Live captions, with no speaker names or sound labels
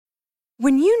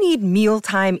When you need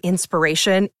mealtime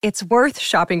inspiration, it's worth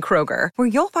shopping Kroger, where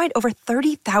you'll find over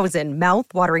 30,000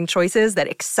 mouth-watering choices that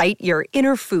excite your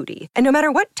inner foodie. And no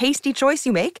matter what tasty choice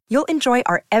you make, you'll enjoy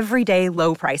our everyday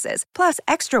low prices, plus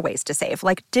extra ways to save,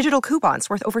 like digital coupons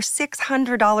worth over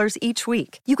 $600 each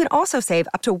week. You can also save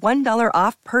up to $1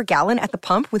 off per gallon at the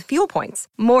pump with fuel points.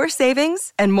 More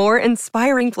savings and more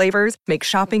inspiring flavors make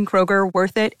shopping Kroger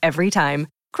worth it every time.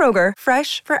 Kroger,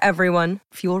 fresh for everyone.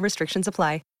 Fuel restrictions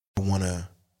apply. I want to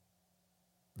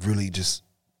really just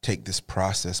take this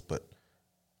process, but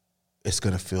it's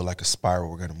going to feel like a spiral.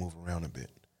 We're going to move around a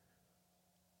bit.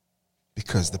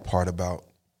 Because the part about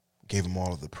gave him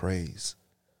all of the praise,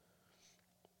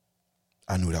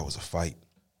 I knew that was a fight.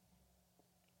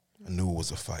 I knew it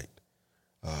was a fight.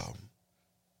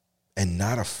 And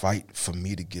not a fight for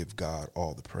me to give God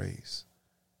all the praise.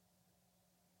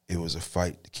 It was a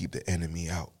fight to keep the enemy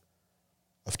out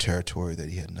of territory that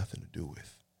he had nothing to do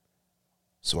with.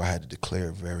 So I had to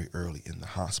declare very early in the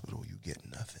hospital, you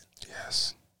get nothing.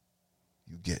 Yes.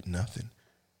 You get nothing.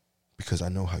 Because I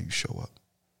know how you show up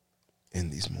in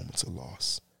these moments of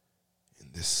loss, in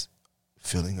this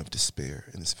feeling of despair,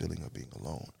 in this feeling of being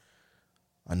alone.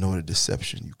 I know the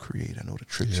deception you create. I know the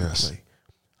tricks you play.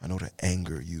 I know the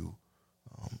anger you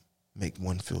make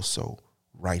one feel so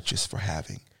righteous for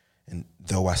having. And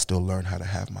though I still learn how to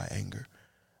have my anger,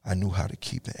 I knew how to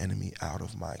keep the enemy out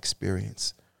of my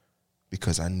experience.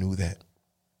 Because I knew that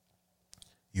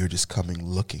you're just coming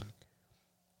looking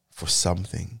for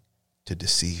something to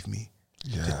deceive me,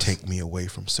 to take me away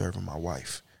from serving my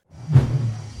wife.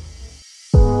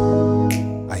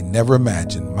 I never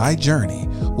imagined my journey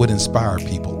would inspire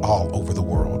people all over the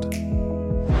world.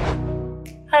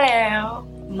 Hello,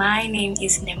 my name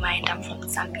is Nema and I'm from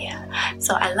Zambia.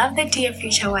 So I love the Dear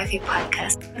Future Wifey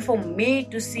podcast. For me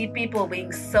to see people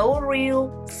being so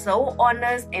real, so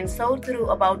honest, and so true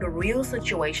about the real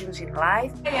situations in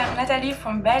life. Hi, I'm Natalie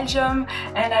from Belgium,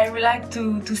 and I would like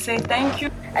to say thank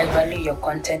you. I value your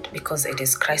content because it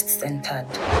is Christ-centered.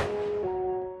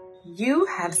 You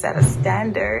have set a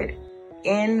standard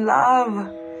in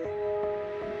love.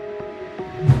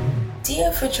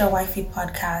 Dear Future Wifey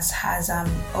podcast has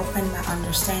opened my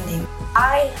understanding.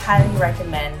 I highly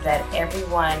recommend that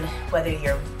everyone, whether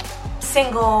you're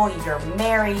single, you're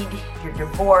married, you're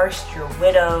divorced, you're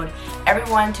widowed,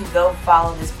 everyone to go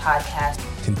follow this podcast.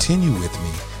 Continue with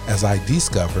me as I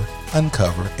discover,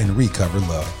 uncover, and recover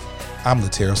love. I'm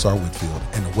Lateris R. Whitfield,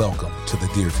 and welcome to the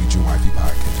Dear Future Wifey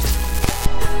podcast.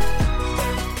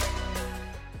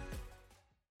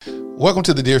 Welcome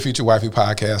to the Dear Future Wifey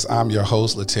podcast. I'm your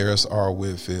host, Lateris R.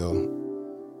 Whitfield.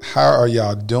 How are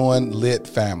y'all doing, lit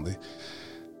family?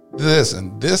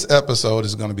 Listen, this episode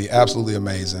is going to be absolutely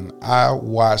amazing. I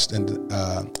watched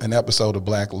an episode of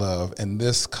Black Love, and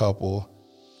this couple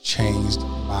changed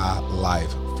my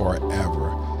life forever.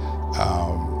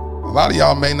 A lot of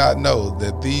y'all may not know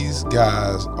that these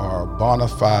guys are bona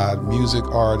fide music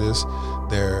artists.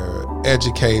 They're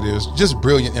educators, just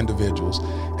brilliant individuals.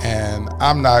 And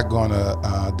I'm not going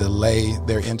to delay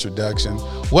their introduction.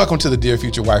 Welcome to the Dear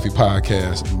Future Wifey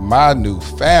podcast, my new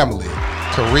family,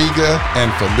 Karega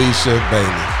and Felicia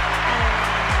Bailey.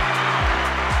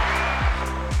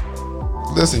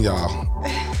 Listen, y'all,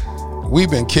 we've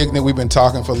been kicking it. We've been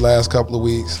talking for the last couple of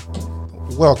weeks.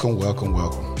 Welcome, welcome,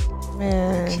 welcome.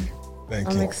 Man, Thank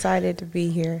I'm you. excited to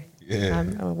be here. Yeah.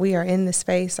 We are in the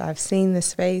space. I've seen the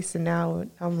space, and now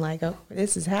I'm like, oh,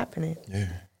 this is happening. Yeah.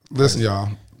 Listen, y'all.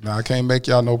 Now, I can't make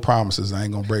y'all no promises. I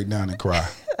ain't going to break down and cry.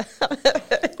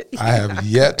 I have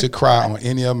yet to cry on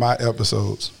any of my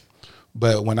episodes.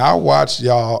 But when I watched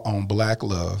y'all on Black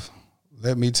Love,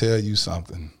 let me tell you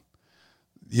something.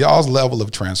 Y'all's level of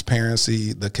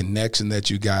transparency, the connection that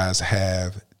you guys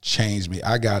have changed me.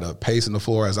 I got up pacing the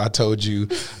floor. As I told you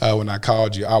when I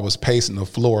called you, I was pacing the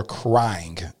floor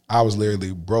crying. I was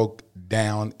literally broke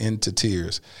down into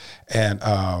tears. And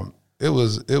it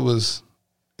was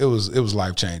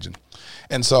life-changing.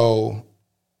 And so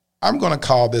I'm going to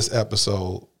call this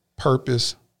episode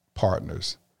Purpose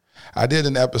Partners. I did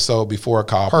an episode before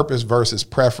called Purpose versus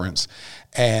Preference.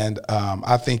 And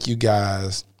I think you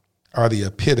guys are the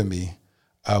epitome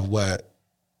of what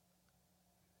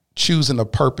choosing a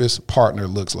purpose partner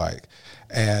looks like.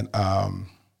 And I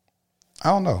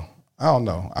don't know.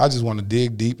 I just want to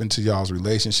dig deep into y'all's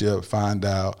relationship, find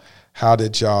out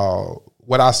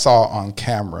what I saw on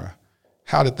camera,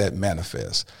 how did that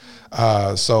manifest?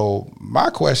 So my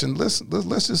question, let's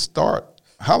just start.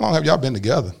 How long have y'all been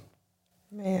together?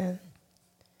 Man,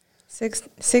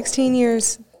 16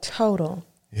 years total.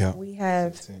 Yeah. We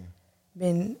have 16.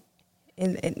 Been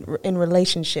in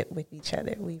relationship with each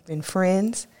other. We've been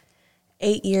friends.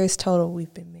 8 years total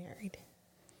we've been married.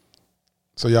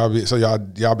 So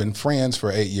y'all been friends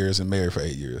for 8 years and married for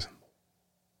 8 years.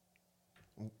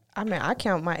 I mean, I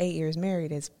count my 8 years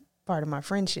married as part of my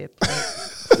friendship.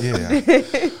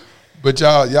 Yeah. But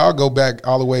y'all go back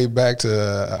all the way back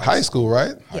to high school,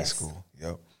 right? High school,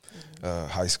 yep.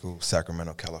 High school,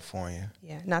 Sacramento, California.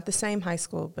 Yeah, not the same high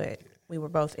school, but we were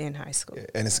both in high school.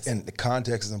 Yeah, and the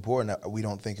context is important. We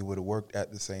don't think it would have worked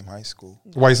at the same high school.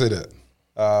 Why you say that?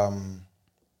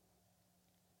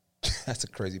 That's a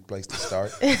crazy place to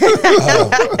start,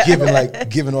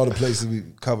 given all the places we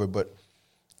covered. But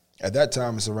at that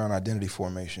time, it's around identity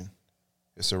formation.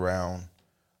 It's around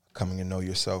coming to know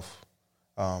yourself,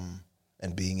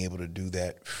 and being able to do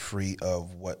that free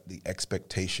of what the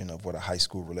expectation of what a high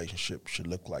school relationship should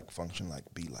look like, function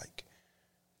like, be like.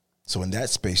 So in that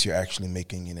space, you're actually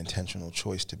making an intentional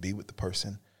choice to be with the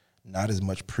person, not as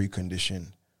much precondition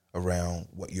around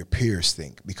what your peers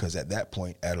think, because at that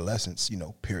point, adolescence,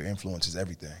 peer influence is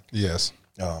everything. Yes.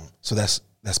 So that's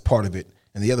part of it.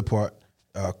 And the other part,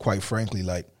 quite frankly,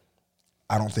 like,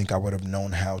 I don't think I would have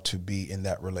known how to be in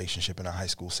that relationship in a high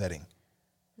school setting.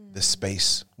 The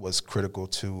space was critical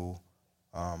to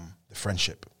the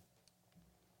friendship.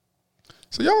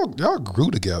 So y'all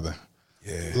grew together.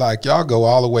 Yeah. Like, y'all go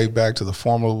all the way back to the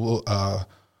formal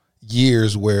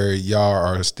years where y'all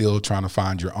are still trying to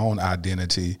find your own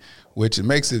identity, which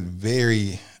makes it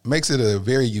a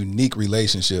very unique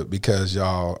relationship, because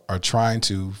y'all are trying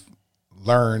to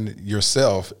learn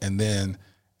yourself and then,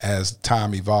 as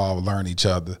time evolved, learn each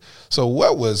other. So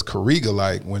what was Karega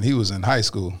like when he was in high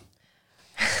school?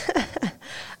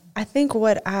 I think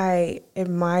what I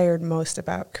admired most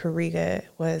about Karega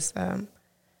was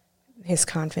his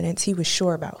confidence. He was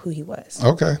sure about who he was.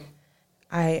 Okay.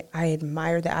 I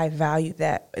admired that. I valued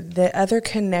that. The other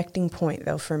connecting point,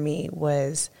 though, for me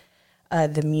was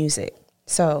the music.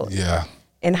 So yeah,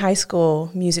 in high school,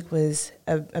 music was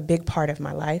a big part of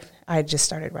my life. I had just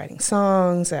started writing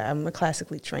songs. I'm a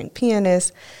classically trained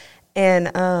pianist.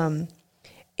 And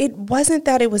it wasn't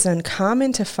that it was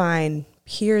uncommon to find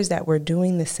peers that were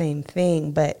doing the same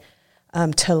thing, but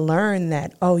to learn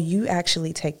that, you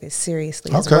actually take this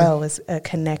seriously as well, as a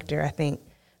connector, I think,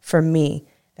 for me.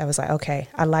 That was like, okay,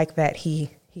 I like that he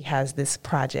has this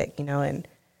project, and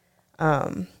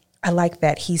I like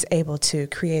that he's able to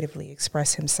creatively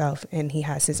express himself, and he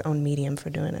has his own medium for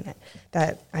doing it.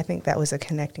 That I think that was a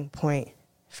connecting point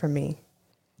for me.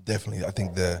 Definitely. I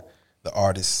think the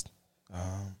artist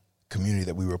community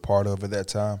that we were part of at that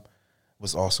time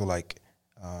was also like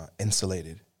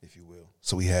insulated, if you will.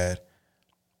 So we had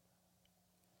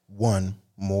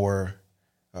more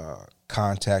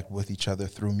contact with each other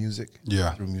through music,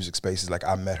 through music spaces. Like,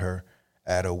 I met her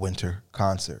at a winter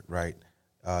concert, right,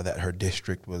 that her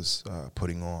district was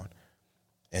putting on,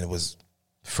 and it was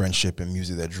friendship and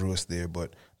music that drew us there.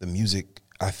 But the music,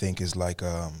 I think, is like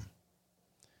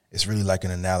it's really like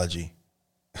an analogy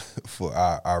for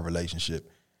our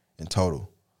relationship in total,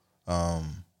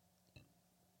 and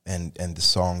the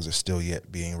songs are still yet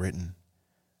being written,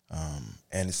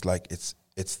 and it's like it's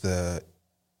the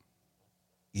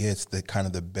kind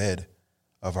of the bed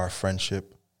of our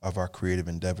friendship, of our creative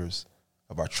endeavors,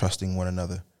 of our trusting one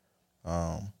another.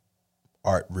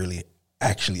 Art really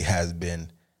actually has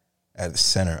been at the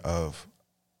center of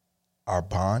our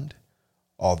bond,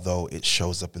 although it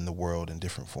shows up in the world in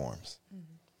different forms.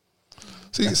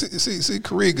 See,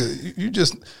 Karega,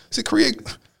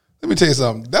 Karega, let me tell you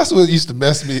something. That's what used to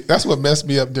mess me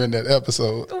up during that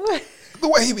episode. The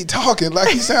way he be talking, like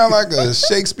he sound like a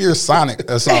Shakespeare sonnet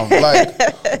or something. Like,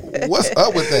 what's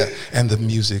up with that? And the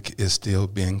music is still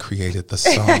being created. The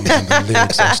songs and the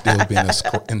lyrics are still being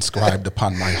inscribed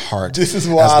upon my heart. This is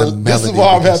why I'm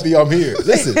happy I'm here.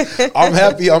 Listen, I'm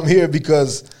happy I'm here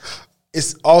because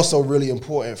it's also really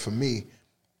important for me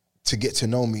to get to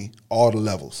know me all the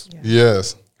levels. Yeah.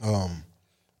 Yes.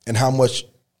 And how much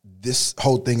this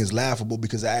whole thing is laughable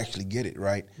because I actually get it,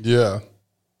 right? Yeah.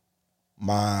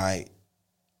 My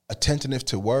attentiveness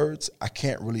to words, I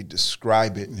can't really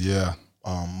describe it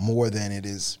more than it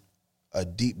is a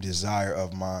deep desire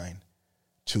of mine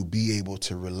to be able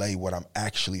to relay what I'm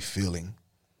actually feeling,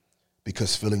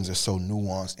 because feelings are so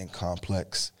nuanced and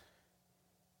complex.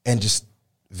 And just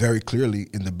very clearly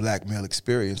in the black male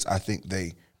experience, I think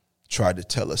they tried to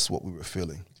tell us what we were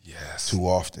feeling too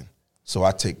often. So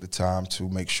I take the time to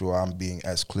make sure I'm being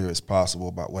as clear as possible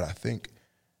about what I think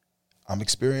I'm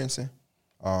experiencing.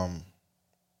 I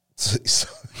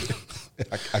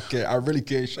really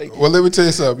can't shake it. Well, let me tell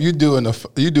you something. You do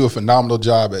a phenomenal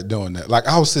job at doing that. Like,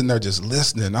 I was sitting there just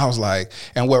listening. I was like,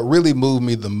 and what really moved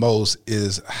me the most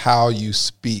is how you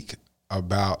speak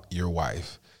about your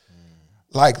wife.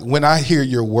 like when I hear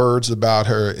your words about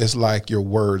her, it's like your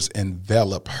words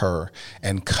envelop her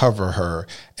and cover her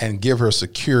and give her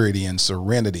security and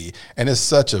serenity. And it's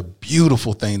such a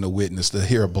beautiful thing to witness, to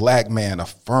hear a black man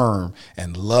affirm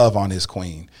and love on his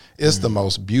queen. It's the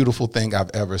most beautiful thing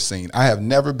I've ever seen. I have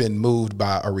never been moved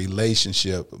by a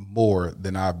relationship more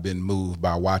than I've been moved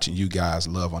by watching you guys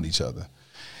love on each other.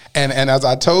 And as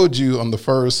I told you on the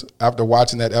first, after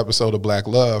watching that episode of Black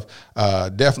Love,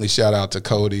 definitely shout out to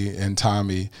Cody and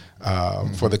Tommy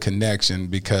for the connection,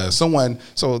 because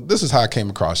so this is how I came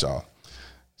across y'all.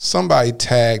 Somebody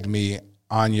tagged me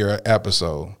on your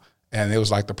episode, and it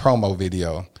was like the promo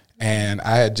video. And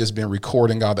I had just been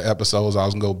recording all the episodes. I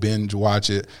was going to go binge watch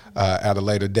it at a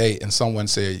later date. And someone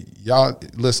said, y'all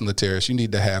listen to Terrace, you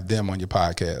need to have them on your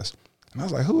podcast. And I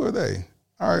was like, who are they?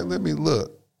 All right, let me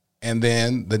look. And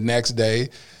then the next day,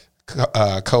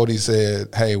 Cody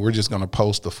said, hey, we're just going to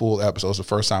post the full episode. It's the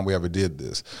first time we ever did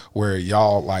this, where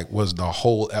y'all like was the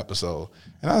whole episode.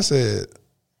 And I said,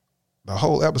 the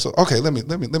whole episode? Okay, let me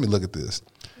look at this.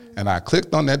 And I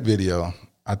clicked on that video.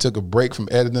 I took a break from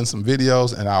editing some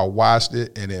videos, and I watched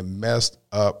it, and it messed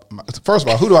up. First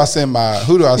of all, who do I send my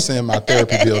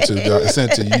therapy bill to? Do I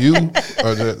send it to you,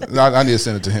 or I need to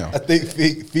send it to him? I think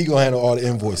Fee gonna handle all the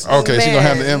invoices. Okay, she gonna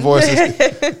handle the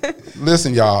invoices.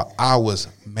 Listen, y'all, I was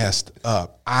messed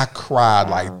up. I cried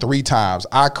like 3 times.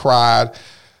 I cried.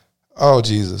 Oh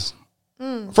Jesus!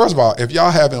 First of all, if y'all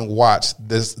haven't watched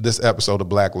this episode of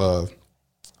Black Love,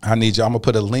 I need y'all. I'm gonna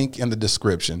put a link in the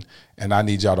description, and I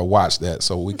need y'all to watch that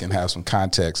so we can have some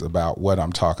context about what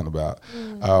I'm talking about.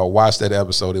 Watch that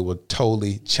episode; it will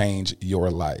totally change your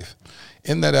life.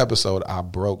 In that episode, I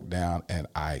broke down and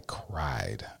I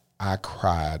cried. I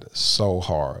cried so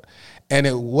hard, and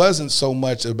it wasn't so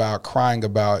much about crying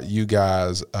about you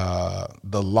guys,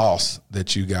 the loss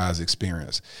that you guys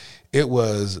experienced. It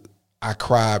was. I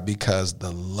cried because the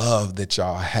love that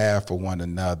y'all have for one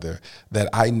another, that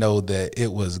I know that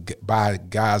it was by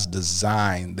God's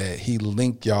design that he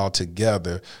linked y'all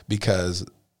together, because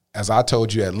as I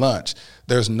told you at lunch,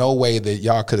 there's no way that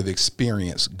y'all could have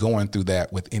experienced going through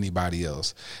that with anybody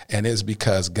else. And it's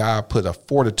because God put a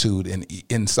fortitude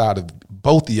inside of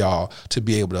both of y'all to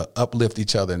be able to uplift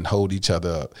each other and hold each other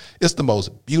up. It's the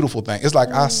most beautiful thing. It's like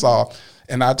I saw...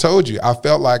 And I told you, I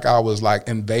felt like I was like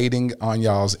invading on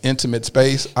y'all's intimate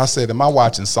space. I said, am I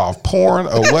watching soft porn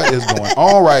or what is going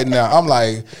on right now? I'm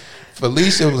like,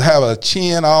 Felicia was having a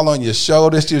chin all on your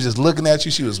shoulders. She was just looking at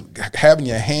you. She was having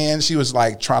your hand. She was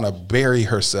like trying to bury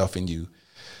herself in you.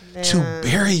 Man. To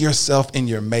bury yourself in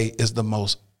your mate is the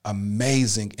most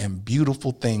amazing and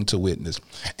beautiful thing to witness.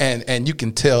 And you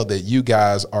can tell that you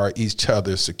guys are each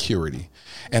other's security,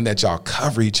 and that y'all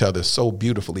cover each other so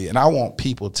beautifully. And I want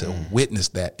people to witness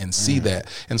that and see that.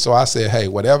 And so I said, hey,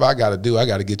 whatever I got to do, I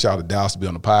got to get y'all to Dallas to be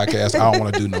on the podcast. I don't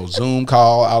want to do no Zoom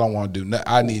call. I don't want to do nothing.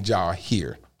 I need y'all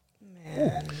here.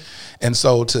 Man. And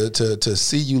so to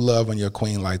see you love on your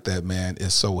queen like that, man,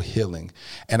 is so healing.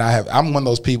 And I'm one of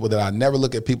those people that I never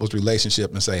look at people's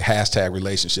relationship and say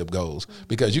 #relationship goals,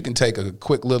 because you can take a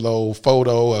quick little old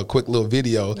photo, a quick little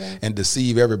video and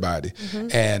deceive everybody.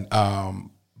 And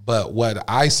but what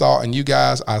I saw in you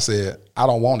guys, I said, I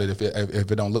don't want it if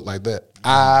it don't look like that.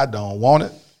 I don't want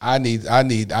it. I need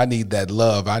that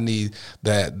love. I need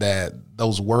that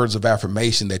those words of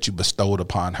affirmation that you bestowed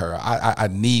upon her. I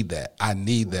need that. I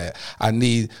need that. I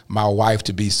need my wife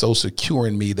to be so secure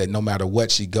in me that no matter what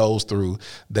she goes through,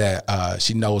 that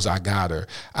she knows I got her.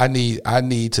 I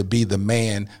need to be the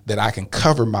man that I can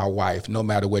cover my wife no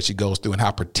matter what she goes through, and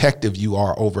how protective you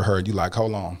are over her. You like,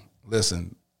 hold on,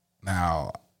 listen,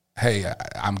 now. Hey,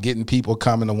 I'm getting people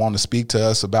coming to want to speak to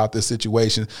us about this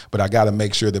situation, but I got to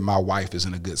make sure that my wife is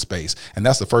in a good space. And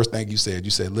that's the first thing you said.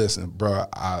 You said, listen, bro,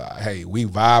 hey, we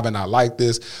vibing. I like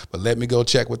this, but let me go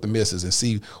check with the missus and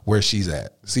see where she's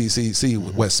at. See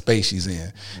what space she's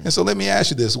in. And so let me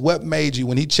ask you this. What made you,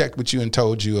 when he checked with you and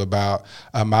told you about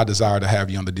my desire to have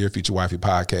you on the Dear Future Wifey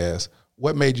podcast,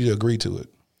 what made you agree to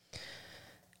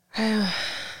it?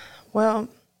 Well,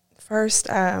 first,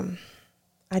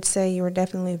 I'd say you were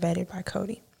definitely vetted by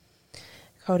Cody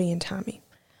and Tommy.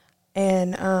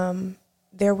 And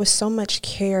there was so much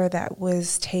care that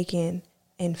was taken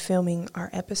in filming our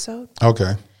episode.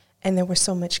 Okay. And there was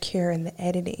so much care in the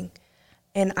editing.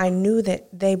 And I knew that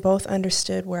they both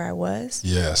understood where I was.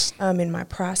 Yes. In my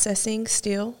processing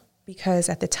still, because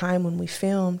at the time when we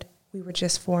filmed, we were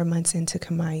just 4 months into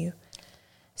Kamayu.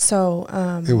 So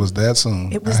it was that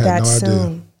soon. It was that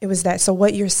soon. It was that. So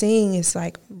what you're seeing is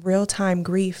like real time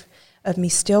grief of me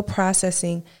still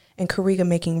processing, and Karega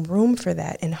making room for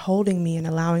that and holding me and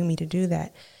allowing me to do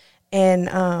that.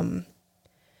 And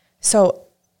so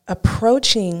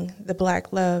approaching the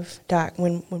Black Love doc,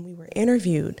 when we were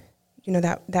interviewed,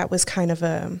 that was kind of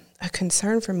a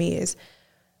concern for me is,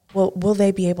 well, will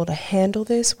they be able to handle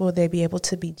this? Will they be able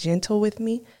to be gentle with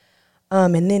me?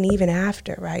 And then even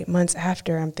after, right, months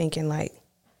after, I'm thinking like,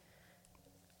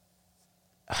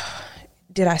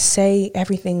 did I say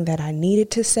everything that I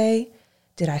needed to say?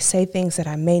 Did I say things that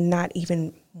I may not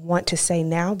even want to say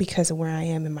now because of where I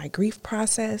am in my grief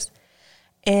process?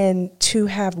 And to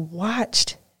have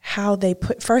watched how they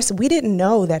first, we didn't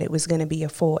know that it was going to be a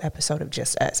full episode of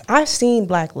just us. I've seen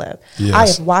Black Love. Yes. I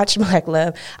have watched Black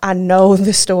Love. I know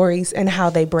the stories and how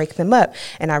they break them up.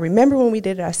 And I remember when we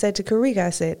did it, I said to Karega, I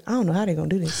said, I don't know how they're going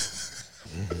to do this.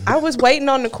 I was waiting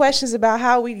on the questions about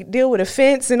how we deal with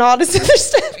offense and all this other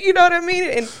stuff, you know what I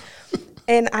mean?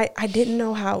 And I didn't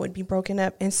know how it would be broken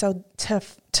up. And so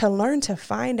to learn to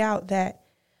find out that,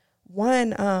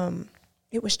 one,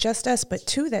 it was just us, but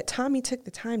two, that Tommy took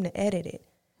the time to edit it.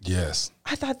 Yes.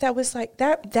 I thought that was like,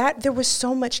 that there was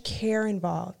so much care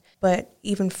involved. But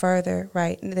even further,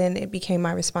 right, then it became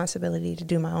my responsibility to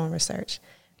do my own research,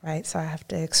 right? So I have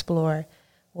to explore,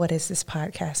 what is this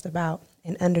podcast about?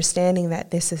 And understanding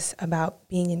that this is about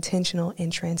being intentional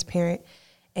and transparent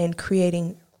and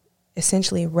creating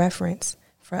essentially reference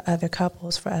for other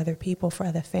couples, for other people, for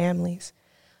other families.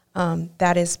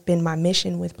 That has been my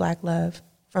mission with Black Love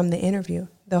from the interview.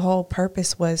 The whole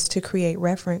purpose was to create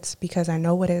reference because I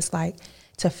know what it's like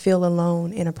to feel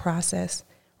alone in a process,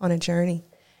 on a journey,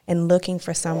 and looking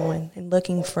for someone and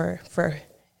looking for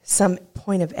some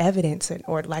point of evidence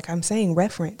or like I'm saying,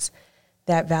 reference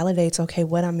that validates, okay,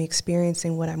 what I'm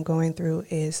experiencing, what I'm going through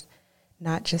is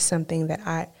not just something that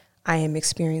I am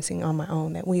experiencing on my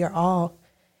own, that we are all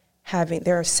having,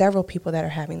 there are several people that are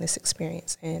having this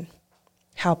experience, and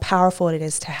how powerful it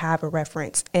is to have a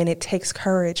reference. And it takes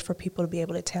courage for people to be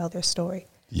able to tell their story.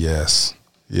 Yes,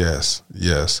 yes,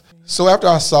 yes. So after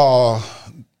I saw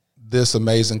this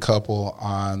amazing couple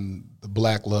on the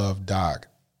Black Love doc,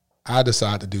 I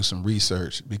decided to do some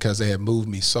research because they had moved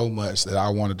me so much that I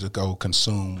wanted to go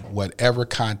consume whatever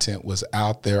content was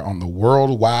out there on the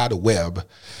World Wide Web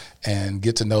and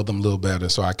get to know them a little better.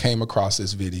 So I came across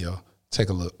this video. Take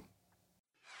a look.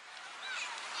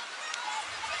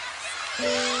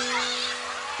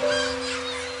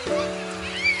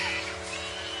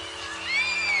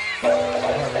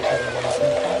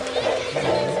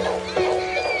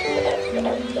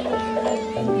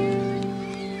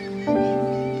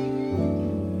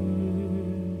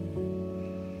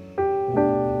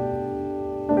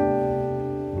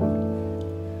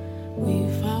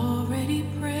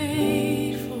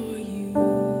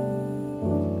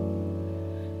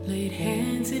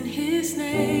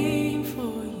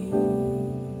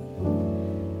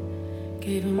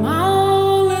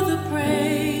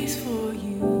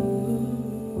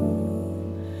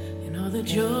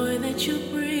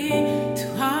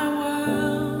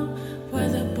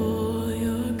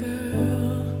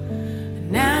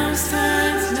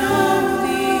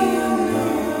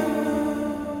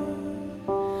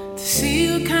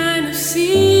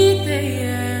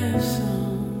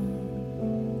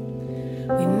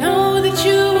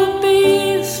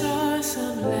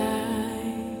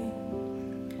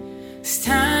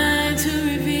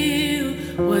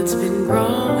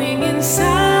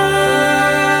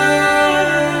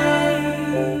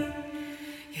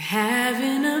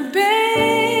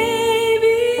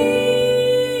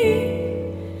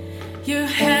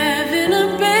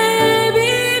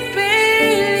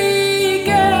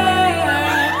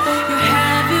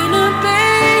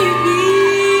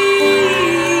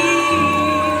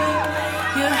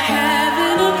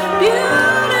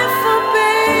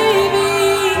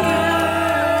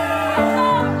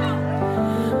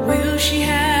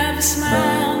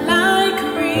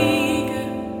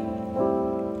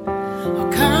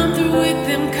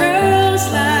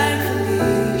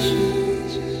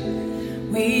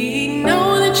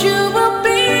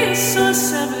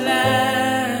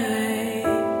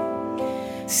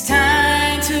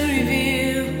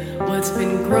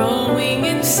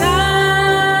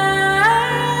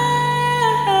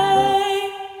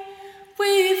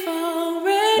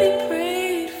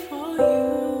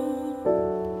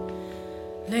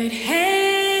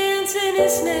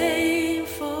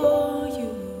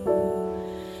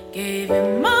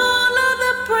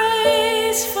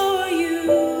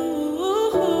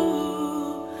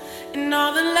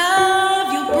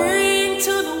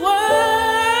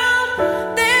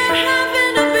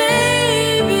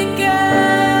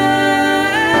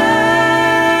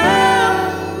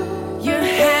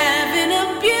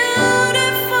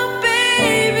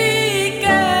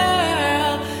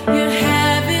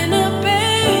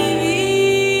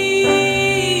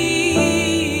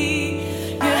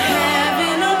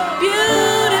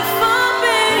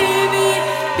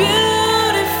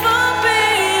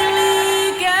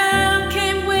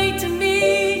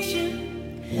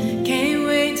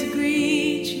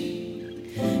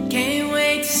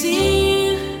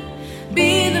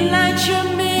 what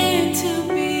you're meant to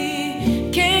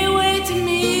be. Can't wait to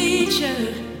meet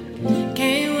you.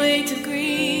 Can't wait to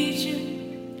greet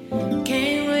you.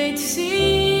 Can't wait to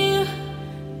see you.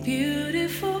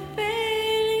 Beautiful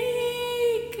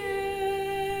baby girl.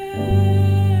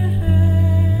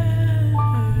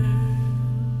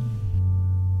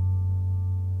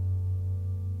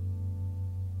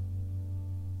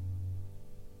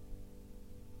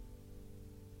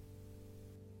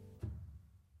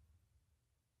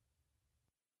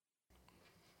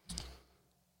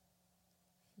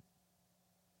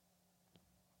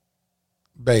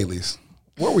 Baileys,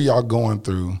 what were y'all going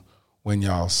through when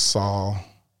y'all saw,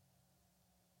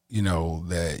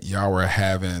 that y'all were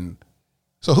having?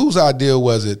 So whose idea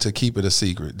was it to keep it a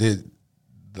secret? Did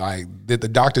the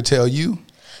doctor tell you?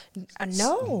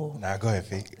 No. Nah, go ahead,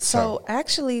 Fee. So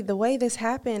actually, the way this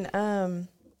happened,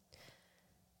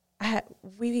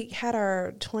 we had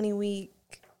our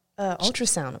 20-week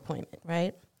ultrasound appointment,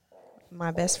 right? My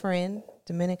best friend,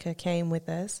 Dominica, came with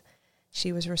us.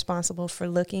 She was responsible for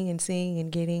looking and seeing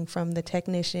and getting from the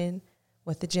technician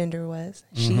what the gender was.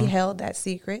 Mm-hmm. She held that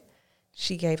secret.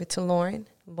 She gave it to Lauren.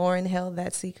 Lauren held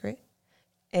that secret,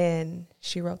 and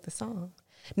she wrote the song.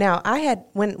 Now,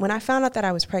 when I found out that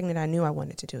I was pregnant, I knew I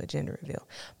wanted to do a gender reveal.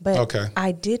 But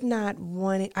I did not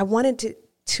want it. I wanted it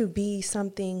to be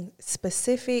something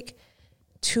specific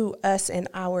to us and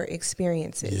our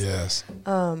experiences. Yes.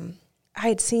 I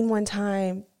had seen one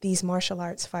time these martial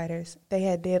arts fighters. They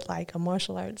had did like a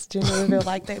martial arts gender reveal,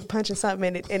 like they punching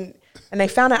something and they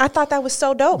found out. I thought that was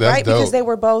so dope, That's right? dope. Because they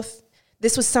were both.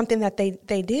 This was something that they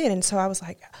did, and so I was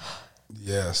like,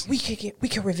 yes, we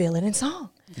could reveal it in song.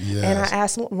 Yes. And I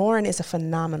asked. Lauren is a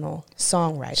phenomenal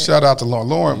songwriter. Shout out to Lauren.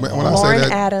 Lauren, when I say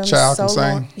that, Adams, child can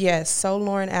sing. Yes, so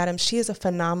Lauren Adams. She is a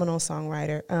phenomenal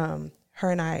songwriter. Her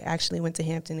and I actually went to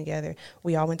Hampton together.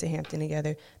 We all went to Hampton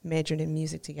together, majored in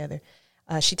music together.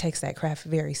 She takes that craft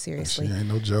very seriously. She ain't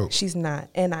no joke. She's not.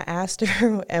 And I asked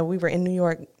her, and we were in New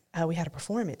York. We had a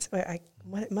performance.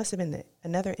 It must have been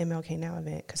another MLK Now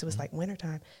event because it was like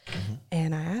wintertime. Mm-hmm.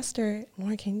 And I asked her,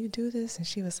 Lauren, can you do this? And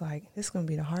she was like, this is going to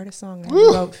be the hardest song I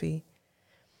wrote, Fee.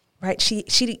 Right?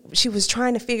 She was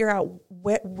trying to figure out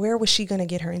where was she going to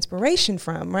get her inspiration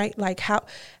from, right? Like how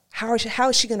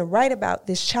is she going to write about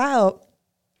this child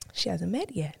she hasn't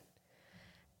met yet?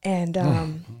 And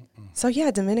so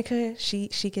yeah, Dominica, she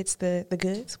gets the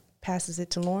goods, passes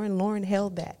it to Lauren. Lauren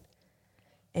held that,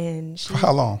 and for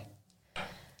how long?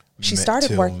 She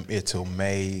started working till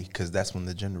May, because that's when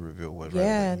the gender reveal was.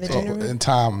 Yeah, right? the gender reveal. In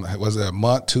time, was it a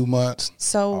month, 2 months?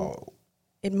 So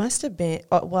it must have been.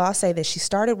 Well, I'll say that she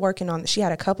started working on. She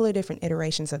had a couple of different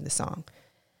iterations of the song,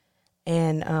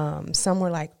 and some were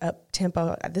like up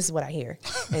tempo. This is what I hear,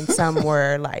 and some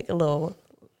were like a little,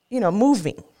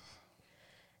 moving.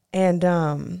 And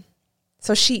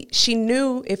so she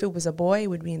knew if it was a boy, it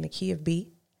would be in the key of B.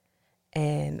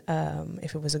 And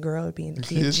if it was a girl, it would be in the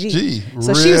key of G.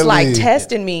 So she was like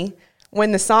testing me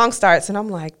when the song starts. And I'm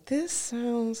like, this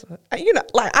sounds,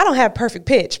 like I don't have perfect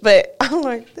pitch, but I'm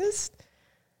like, this.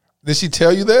 Did she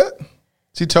tell you that?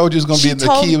 She told you it was going to be in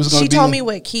the key it was going to be? She told me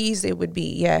what keys it would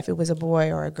be. Yeah, if it was a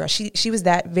boy or a girl. She was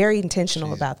that very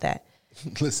intentional about that.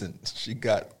 Listen, she's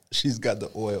got the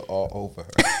oil all over her.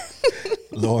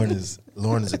 Lauren is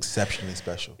exceptionally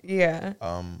special. Yeah.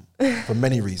 For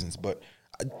many reasons, but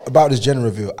about this gender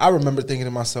reveal, I remember thinking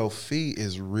to myself, Fee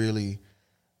is really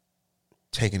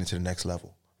taking it to the next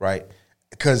level, right?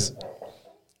 Because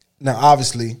now,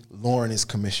 obviously, Lauren is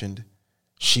commissioned.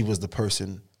 She was the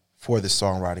person for this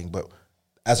songwriting, but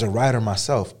as a writer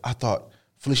myself, I thought,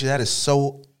 Felicia, that is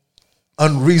so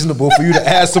unreasonable for you to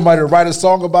ask somebody to write a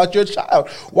song about your child.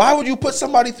 Why would you put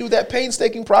somebody through that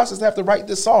painstaking process to have to write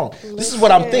this song? This is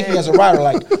what I'm thinking as a writer,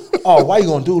 like, oh, why are you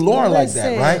going to do Lauren like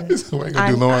that, right? Why you going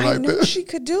to do Lauren like that? She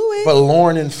could do it. But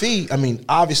Lauren and Fee, I mean,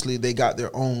 obviously they got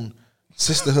their own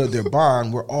sisterhood, their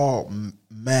bond. We're all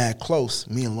mad close.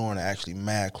 Me and Lauren are actually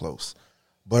mad close.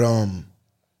 But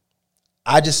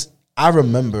I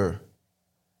remember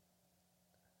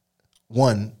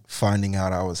finding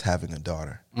out I was having a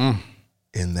daughter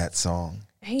in that song.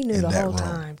 He knew the whole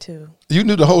time too. You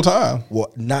knew the whole time?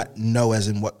 Well, not know as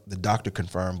in what the doctor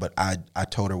confirmed, but I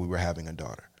told her we were having a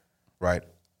daughter, right?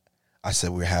 I said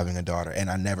we were having a daughter, and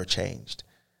I never changed.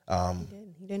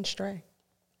 He didn't stray.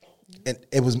 And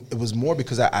it was more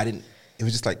because I didn't. It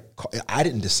was just like I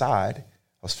didn't decide. I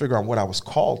was figuring out what I was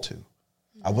called to.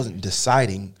 I wasn't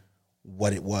deciding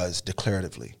what it was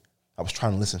declaratively. I was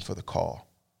trying to listen for the call.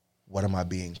 What am I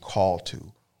being called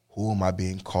to? Who am I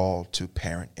being called to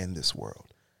parent in this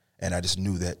world? And I just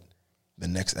knew that the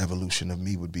next evolution of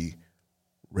me would be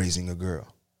raising a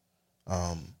girl.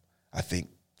 I think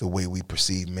the way we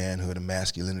perceive manhood and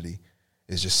masculinity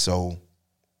is just so,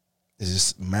 it's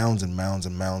just mounds and mounds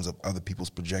and mounds of other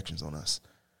people's projections on us.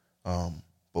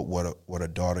 But what a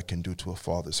daughter can do to a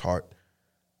father's heart,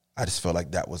 I just felt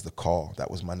like that was the call. That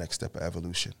was my next step of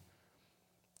evolution.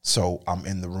 So I'm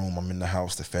in the room, I'm in the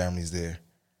house, the family's there,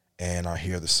 and I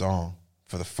hear the song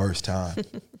for the first time.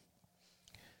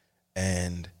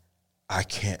 And I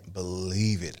can't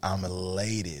believe it. I'm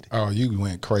elated. Oh, you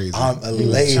went crazy. I'm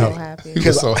elated. So happy. You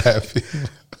were so happy.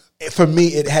 For me,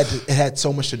 it had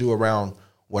so much to do around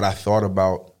what I thought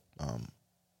about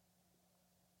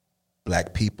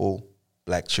black people,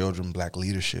 black children, black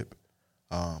leadership,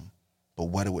 but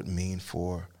what it would mean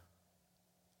for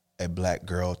a black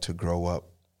girl to grow up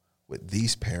with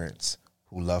these parents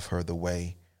who love her the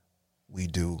way we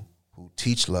do, who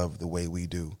teach love the way we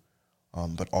do,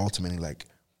 but ultimately, like,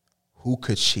 who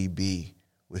could she be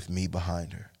with me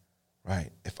behind her, right?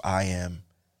 If I am,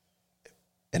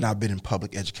 and I've been in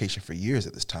public education for years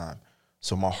at this time,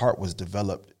 so my heart was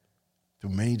developed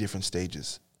through many different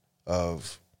stages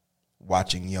of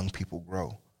watching young people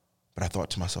grow. But I thought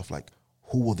to myself, like,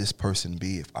 who will this person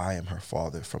be if I am her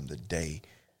father from the day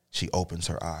she opens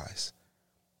her eyes?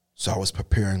 So I was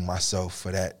preparing myself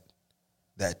for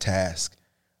that task.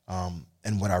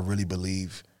 And what I really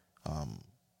believe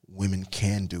women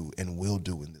can do and will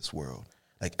do in this world.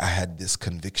 Like, I had this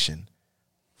conviction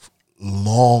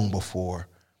long before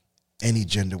any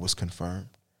gender was confirmed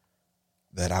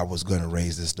that I was going to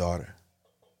raise this daughter.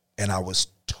 And I was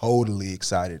totally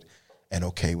excited and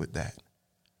okay with that.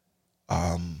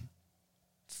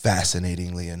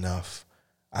 Fascinatingly enough,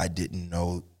 I didn't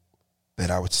know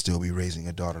that I would still be raising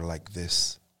a daughter like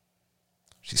this.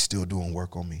 She's still doing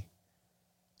work on me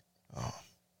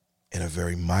in a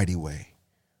very mighty way.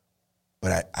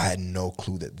 But I had no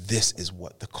clue that this is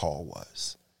what the call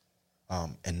was,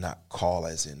 and not call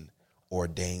as in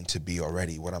ordained to be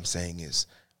already. What I'm saying is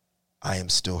I am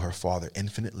still her father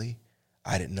infinitely.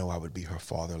 I didn't know I would be her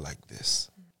father like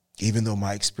this. Even though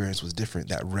my experience was different,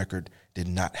 that record did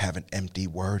not have an empty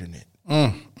word in it.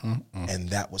 And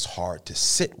that was hard to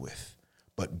sit with,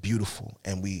 but beautiful.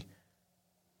 And we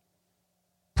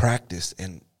practiced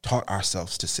and taught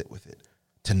ourselves to sit with it,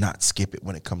 to not skip it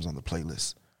when it comes on the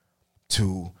playlist,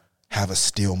 to have a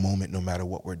still moment no matter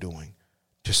what we're doing,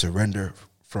 to surrender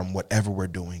from whatever we're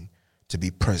doing, to be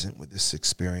present with this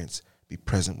experience, be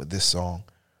present with this song.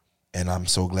 And I'm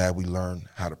so glad we learned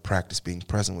how to practice being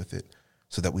present with it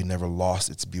so that we never lost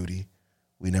its beauty.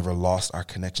 We never lost our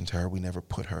connection to her. We never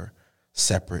put her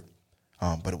separate.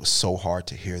 But it was so hard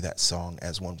to hear that song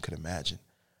as one could imagine.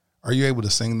 Are you able to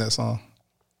sing that song?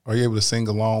 Are you able to sing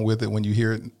along with it when you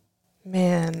hear it?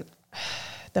 Man,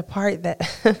 the part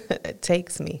that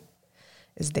takes me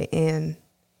is the end.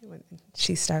 When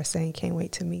she starts saying, "Can't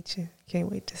wait to meet you.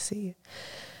 Can't wait to see you."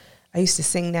 I used to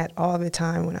sing that all the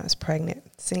time when I was pregnant.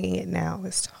 Singing it now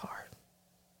is hard.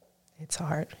 It's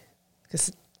hard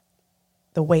because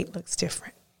the weight looks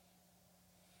different.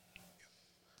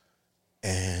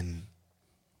 And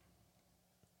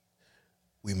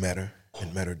we met her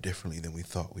and met her differently than we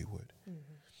thought we would. Mm-hmm.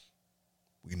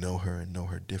 We know her and know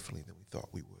her differently than we thought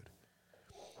we would.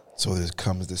 So there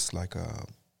comes this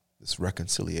this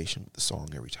reconciliation with the song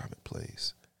every time it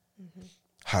plays. Mm-hmm.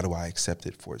 How do I accept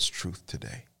it for its truth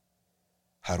today?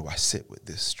 How do I sit with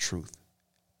this truth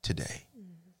today?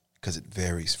 Because it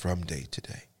varies from day to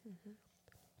day. Mm-hmm.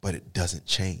 But it doesn't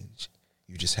change.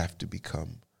 You just have to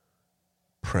become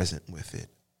present with it.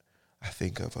 I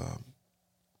think of,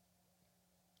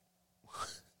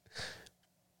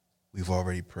 we've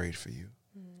already prayed for you,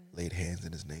 laid hands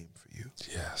in his name for you.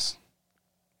 Yes.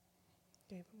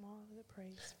 Gave him all of the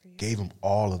praise for you. Gave him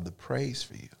all of the praise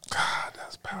for you. God,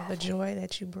 that's powerful. The joy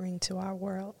that you bring to our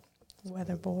world,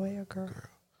 whether boy or girl.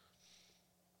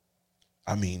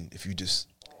 I mean, if you just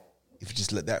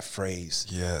let that phrase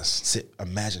sit,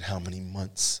 imagine how many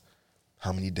months,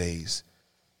 how many days,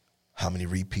 how many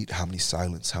repeat, how many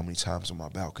silence, how many times on my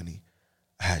balcony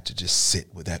I had to just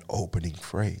sit with that opening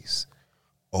phrase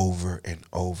over and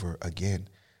over again.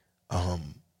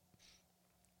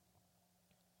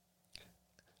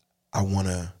 I want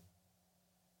to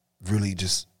really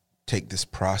just take this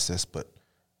process, but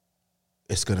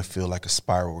it's going to feel like a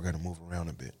spiral. We're going to move around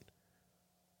a bit.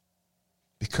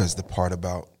 Because the part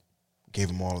about gave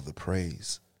him all of the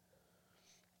praise,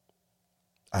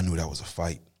 I knew that was a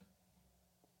fight.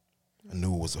 I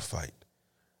knew it was a fight.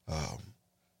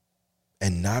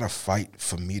 And not a fight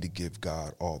for me to give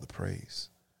God all the praise.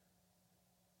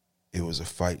 It was a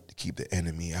fight to keep the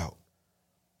enemy out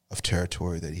of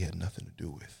territory that he had nothing to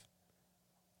do with.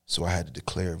 So I had to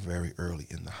declare very early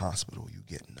in the hospital, you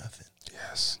get nothing.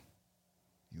 Yes.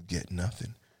 You get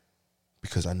nothing.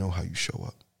 because I know how you show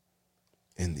up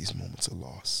in these moments of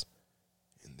loss,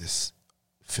 in this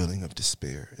feeling of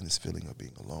despair, in this feeling of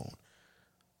being alone.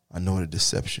 I know the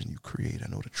deception you create. I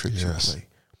know the tricks you play.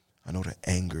 I know the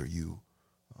anger you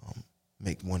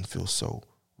make one feel so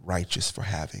righteous for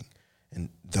having. And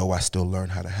though I still learn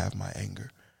how to have my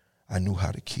anger, I knew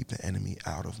how to keep the enemy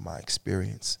out of my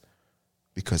experience,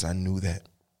 because I knew that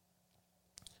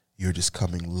you're just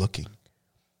coming looking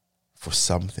for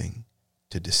something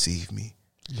to deceive me,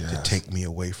 to take me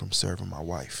away from serving my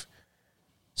wife.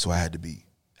 So I had to be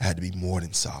more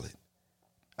than solid.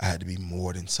 I had to be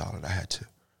more than solid. I had to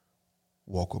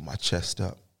walk with my chest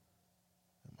up,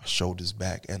 my shoulders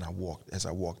back, and as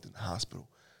I walked in the hospital,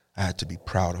 I had to be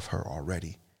proud of her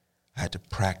already. I had to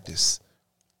practice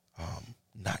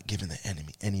not giving the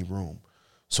enemy any room.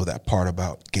 So that part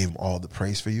about gave him all the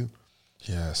praise for you,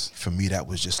 for me, that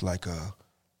was just like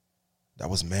that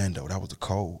was Mando. That was the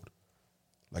code.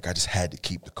 Like, I just had to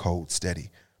keep the code steady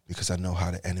because I know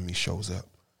how the enemy shows up.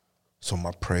 So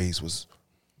my praise was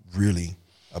really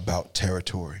about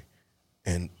territory,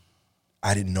 and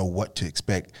I didn't know what to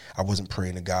expect. I wasn't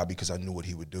praying to God because I knew what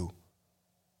he would do.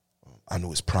 I knew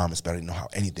his promise, but I didn't know how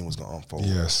anything was going to unfold.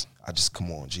 Yes. I just,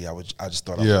 come on, G. I just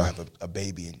thought I was going to have a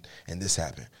baby, and this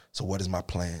happened. So what is my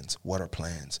plans? What are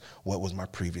plans? What was my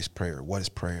previous prayer? What is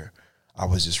prayer? I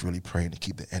was just really praying to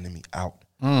keep the enemy out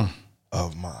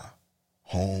of my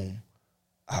home,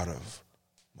 out of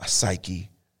my psyche,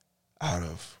 out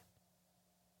of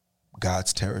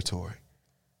God's territory.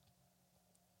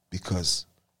 Because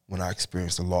when I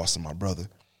experienced the loss of my brother,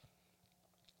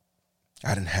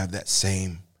 I didn't have that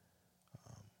same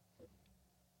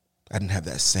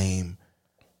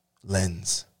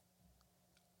lens.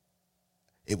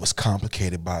 It was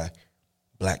complicated by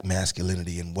black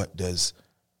masculinity and what does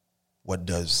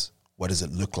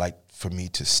it look like for me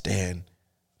to stand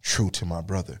true to my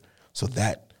brother. So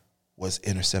that was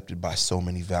intercepted by so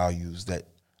many values that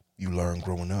you learn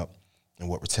growing up, and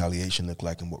what retaliation looked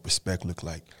like, and what respect looked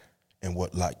like, and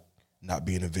what, like, not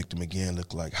being a victim again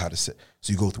looked like. So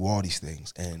you go through all these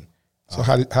things. And so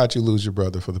how'd you lose your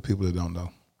brother, for the people that don't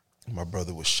know? My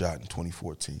brother was shot in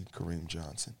 2014, Kareem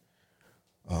Johnson.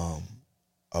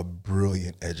 A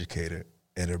brilliant educator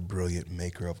and a brilliant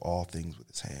maker of all things with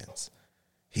his hands.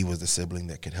 He was the sibling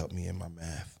that could help me in my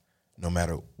math, no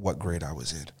matter what grade I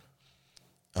was in.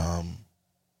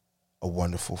 A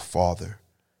wonderful father,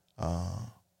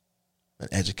 an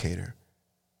educator.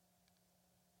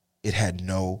 It had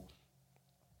no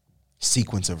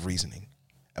sequence of reasoning.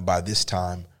 And by this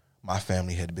time, my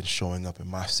family had been showing up in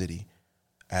my city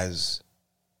as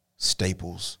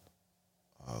staples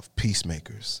of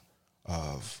peacemakers,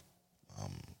 of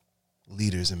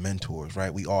leaders and mentors,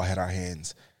 right? We all had our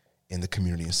hands in the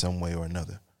community in some way or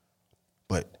another.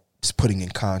 But just putting in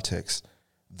context,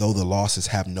 though the losses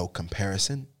have no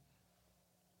comparison,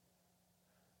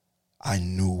 I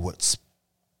knew what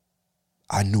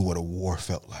a war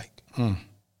felt like.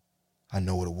 I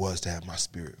know what it was to have my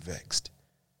spirit vexed.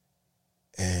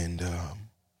 And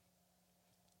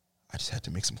I just had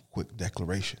to make some quick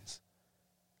declarations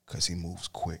because he moves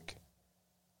quick.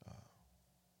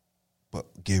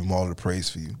 But give him all the praise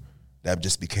for you. That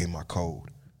just became my code.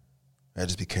 That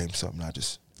just became something I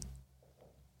just...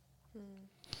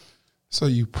 So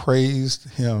you praised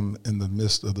him in the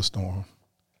midst of the storm,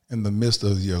 in the midst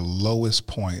of your lowest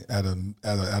point, at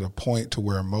a point to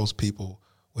where most people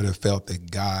would have felt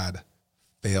that God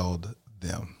failed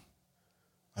them.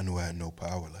 I knew I had no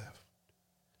power left.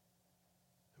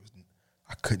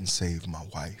 I couldn't save my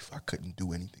wife. I couldn't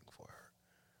do anything for her.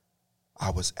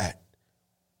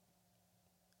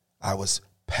 I was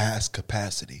past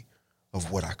capacity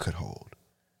of what I could hold.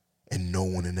 And no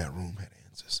one in that room had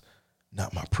answers.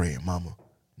 Not my praying mama,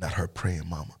 not her praying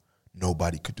mama.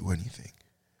 Nobody could do anything.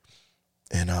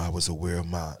 And I was aware of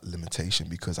my limitation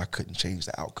because I couldn't change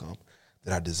the outcome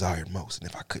that I desired most. And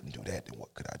if I couldn't do that, then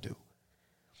what could I do?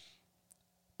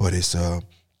 But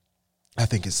I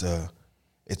think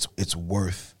it's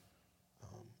worth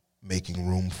making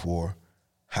room for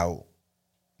how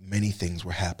many things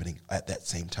were happening at that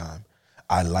same time.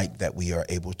 I like that we are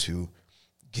able to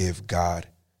give God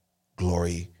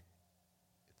glory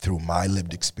through my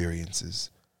lived experiences,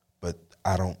 but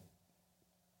I don't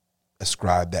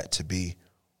ascribe that to be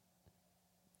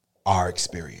our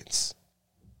experience,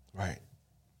 right?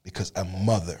 Because a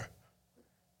mother,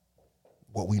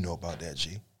 what we know about that,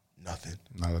 G? Nothing.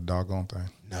 Not a doggone thing.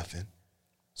 Nothing.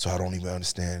 So I don't even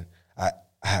understand. I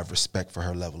have respect for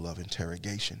her level of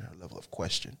interrogation, her level of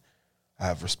question. I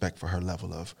have respect for her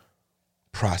level of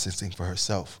processing for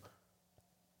herself.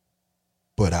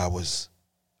 But I was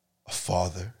a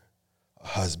father, a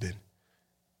husband,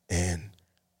 And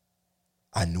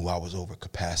I knew I was over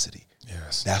capacity.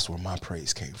 Yes. That's where my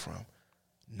praise came from.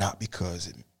 Not because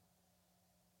it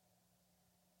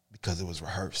was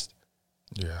rehearsed.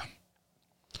 Yeah.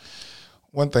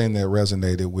 One thing that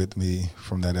resonated with me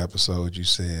from that episode, you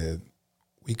said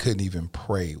we couldn't even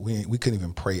pray. We couldn't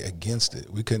even pray against it.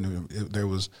 We couldn't. There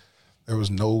was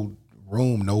no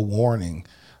room, no warning.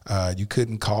 You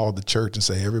couldn't call the church and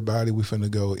say, everybody, we finna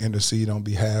go intercede on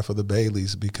behalf of the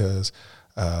Baileys because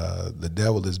the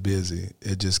devil is busy.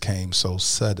 It just came so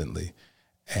suddenly.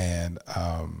 And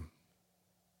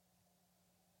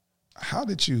how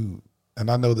did you,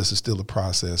 and I know this is still a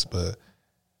process, but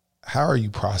how are you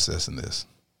processing this?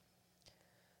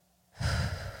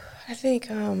 I think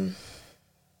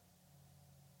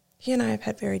he and I have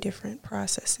had very different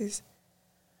processes.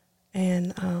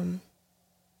 And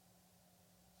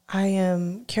I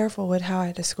am careful with how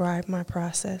I describe my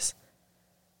process,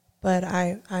 but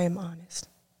I am honest.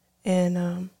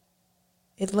 And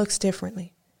it looks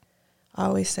differently. I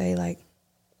always say, like,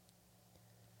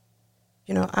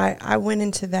 you know, I went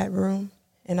into that room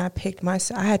and I picked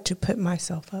myself. I had to put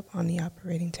myself up on the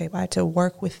operating table. I had to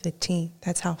work with the team.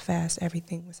 That's how fast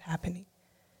everything was happening.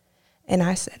 And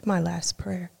I said my last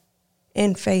prayer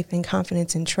in faith and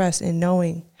confidence and trust and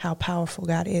knowing how powerful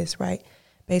God is, right,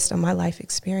 based on my life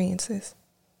experiences.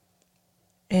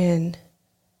 And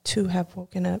to have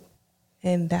woken up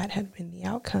and that had been the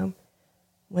outcome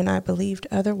when I believed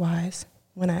otherwise,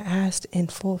 when I asked in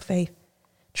full faith,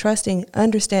 trusting,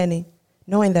 understanding,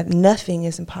 knowing that nothing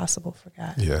is impossible for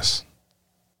God. Yes.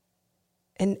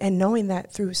 And knowing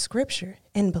that through Scripture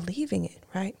and believing it,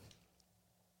 right?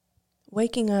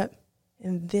 Waking up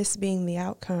and this being the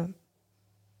outcome.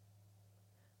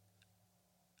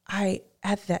 I,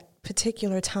 at that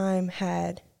particular time,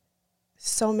 had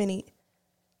so many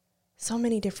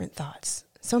different thoughts,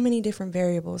 so many different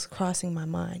variables crossing my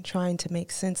mind, trying to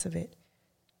make sense of it.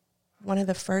 One of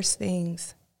the first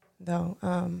things, though,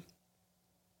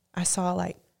 I saw,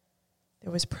 like,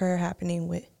 there was prayer happening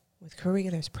with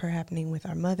Karega, there's prayer happening with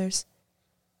our mothers.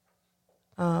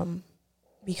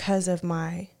 Because of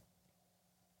my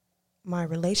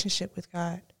relationship with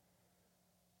God,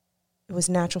 it was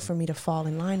natural for me to fall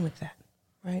in line with that,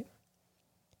 right?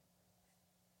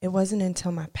 It wasn't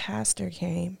until my pastor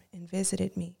came and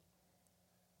visited me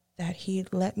that he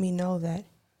let me know that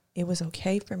it was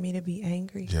okay for me to be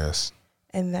angry. Yes.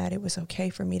 And that it was okay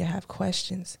for me to have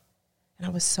questions. And I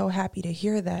was so happy to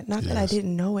hear that. Not that I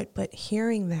didn't know it, but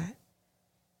hearing that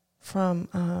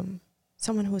from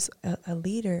someone who's a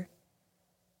leader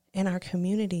in our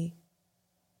community,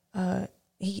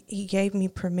 he gave me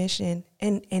permission.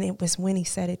 And it was when he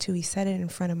said it, too. He said it in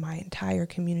front of my entire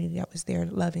community that was there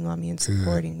loving on me and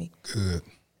supporting me. Good.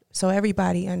 So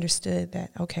everybody understood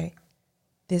that, okay,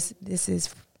 this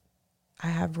is, I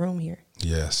have room here.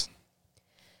 Yes.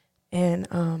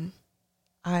 And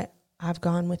I've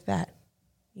gone with that.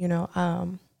 You know,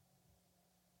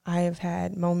 I have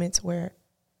had moments where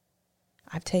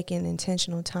I've taken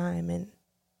intentional time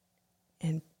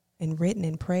and written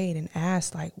and prayed and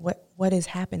asked, like, what is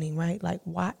happening, right? Like,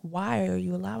 why are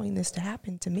you allowing this to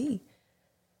happen to me?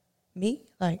 Me?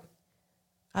 Like,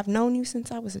 I've known you since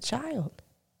I was a child.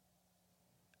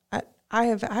 I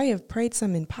have prayed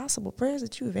some impossible prayers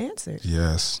that you have answered.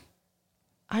 Yes.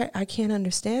 I can't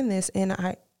understand this, and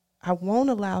I won't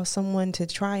allow someone to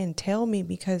try and tell me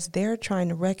because they're trying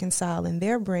to reconcile in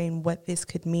their brain what this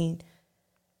could mean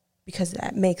because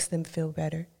that makes them feel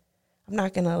better. I'm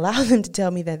not going to allow them to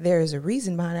tell me that there is a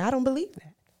reason behind it. I don't believe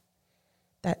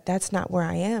that. That's not where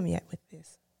I am yet with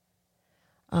this.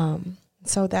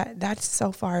 So that's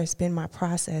so far has been my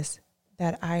process,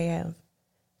 that I have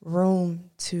room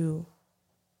to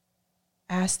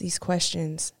ask these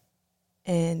questions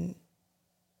and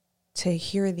to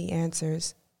hear the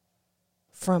answers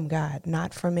from God,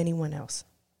 not from anyone else.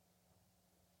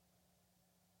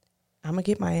 I'm going to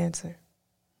get my answer.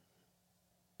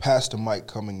 Pastor Mike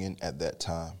coming in at that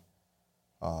time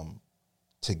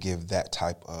to give that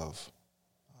type of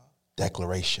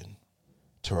declaration,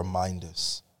 to remind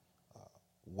us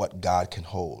what God can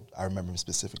hold. I remember him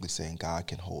specifically saying God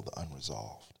can hold the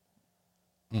unresolved.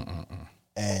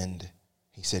 And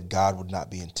he said God would not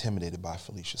be intimidated by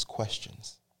Felicia's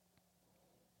questions.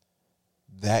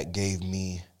 That gave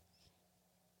me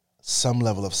some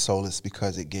level of solace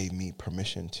because it gave me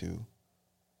permission to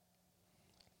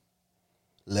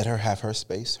let her have her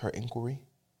space, her inquiry.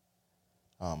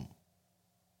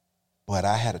 But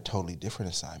I had a totally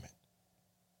different assignment.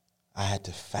 I had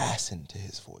to fasten to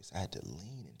his voice. I had to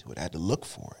lean into it. I had to look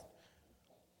for it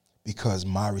because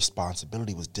my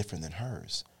responsibility was different than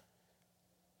hers.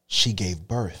 She gave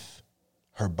birth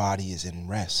her body is in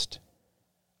rest.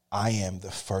 I am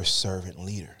the first servant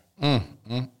leader.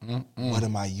 What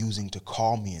am I using to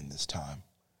call me in this time?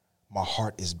 My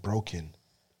heart is broken.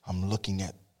 I'm looking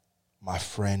at my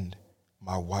friend,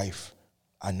 my wife.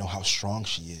 I know how strong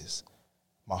she is.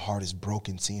 My heart is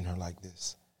broken seeing her like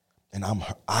this. And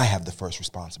I have the first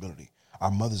responsibility.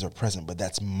 Our mothers are present, but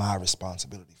that's my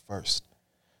responsibility first.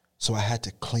 So I had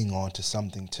to cling on to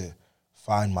something to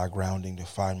find my grounding, to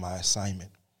find my assignment.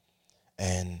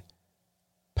 And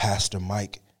Pastor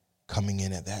Mike coming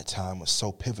in at that time was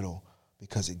so pivotal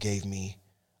because it gave me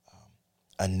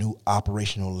a new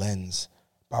operational lens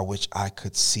by which I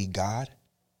could see God,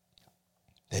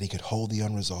 that he could hold the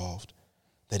unresolved,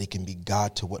 that he can be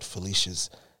God to what Felicia's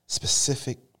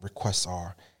specific requests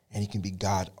are, and he can be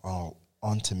God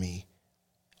onto me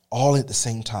all at the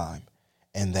same time,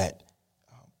 and that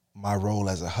my role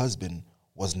as a husband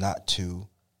was not to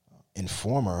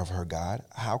inform her of her God.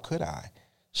 How could I?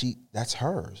 That's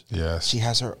hers. Yes. She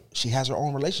has her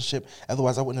own relationship.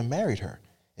 Otherwise, I wouldn't have married her.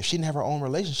 If she didn't have her own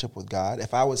relationship with God,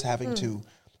 if I was having to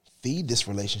feed this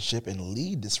relationship and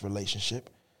lead this relationship,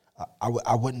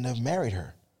 I wouldn't have married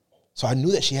her. So I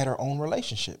knew that she had her own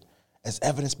relationship, as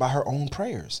evidenced by her own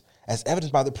prayers, as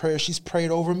evidenced by the prayers she's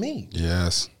prayed over me.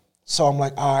 Yes. So I'm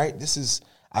like, all right,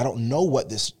 I don't know what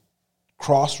this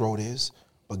crossroad is,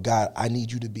 but God, I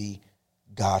need you to be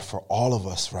God for all of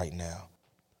us right now.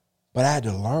 But I had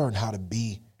to learn how to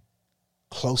be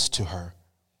close to her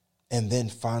and then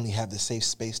finally have the safe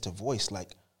space to voice,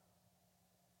 like,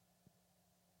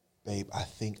 babe, I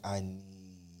think I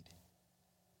need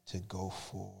to go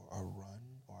for a run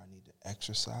or I need to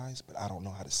exercise, but I don't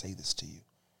know how to say this to you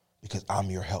because I'm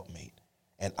your helpmate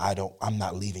and I'm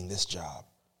not leaving this job.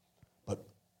 But,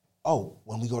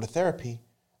 when we go to therapy,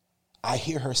 I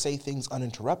hear her say things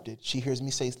uninterrupted. She hears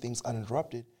me say things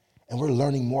uninterrupted. And we're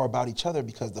learning more about each other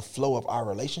because the flow of our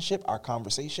relationship, our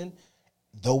conversation,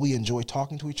 though we enjoy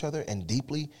talking to each other and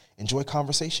deeply enjoy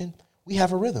conversation, we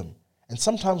have a rhythm. And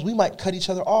sometimes we might cut each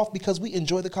other off because we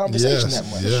enjoy the conversation that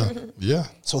much. Yeah.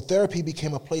 So therapy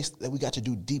became a place that we got to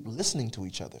do deep listening to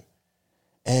each other.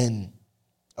 And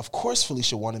of course,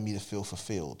 Felicia wanted me to feel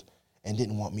fulfilled and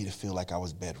didn't want me to feel like I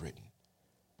was bedridden.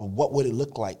 But what would it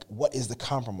look like? What is the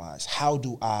compromise? How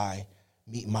do I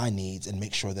meet my needs and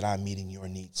make sure that I'm meeting your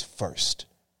needs first?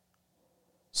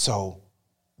 So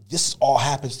this all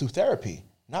happens through therapy,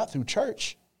 not through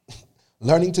church.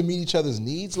 Learning to meet each other's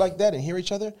needs like that and hear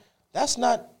each other, that's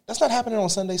not happening on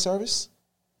Sunday service.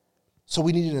 So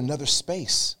we needed another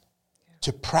space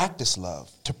to practice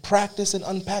love, to practice and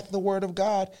unpack the word of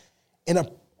God in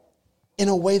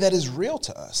a way that is real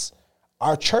to us.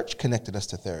 Our church connected us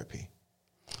to therapy.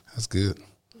 That's good.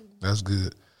 That's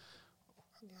good.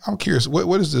 I'm curious,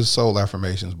 what is this Soul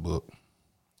Affirmations book?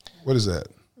 What is that?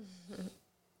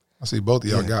 I see both of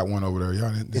y'all got one over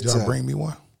there. Did y'all bring me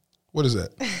one? What is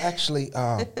that? Actually,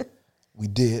 we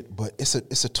did, but it's a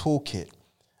toolkit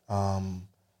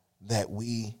that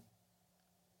we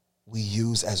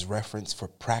use as reference for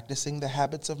practicing the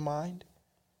habits of mind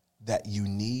that you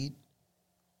need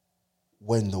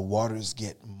when the waters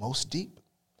get most deep.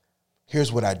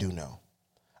 Here's what I do know.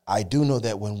 I do know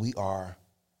that when we are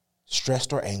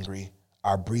stressed or angry,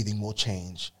 our breathing will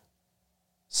change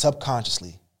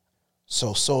subconsciously.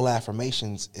 So Soul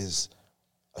Affirmations is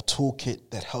a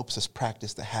toolkit that helps us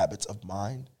practice the habits of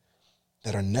mind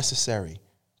that are necessary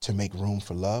to make room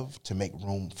for love, to make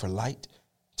room for light,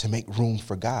 to make room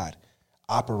for God.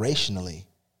 Operationally,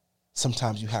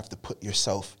 sometimes you have to put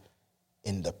yourself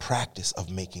in the practice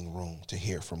of making room to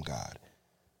hear from God.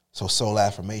 So Soul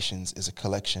Affirmations is a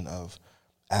collection of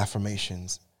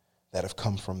affirmations that have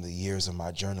come from the years of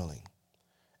my journaling.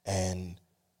 And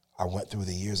I went through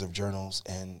the years of journals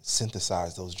and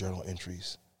synthesized those journal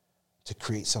entries to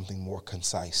create something more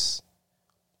concise.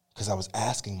 Because I was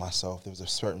asking myself, there was a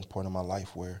certain point in my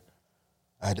life where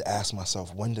I had to ask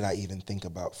myself, when did I even think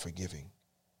about forgiving?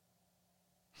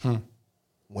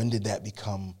 When did that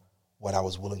become what I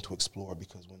was willing to explore?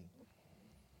 Because when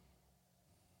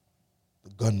the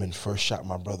gunman first shot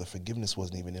my brother, forgiveness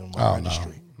wasn't even in my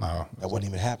registry. No. That wasn't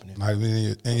even happening. Not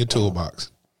even in your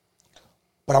toolbox.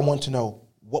 But I want to know,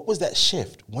 what was that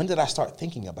shift? When did I start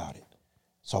thinking about it?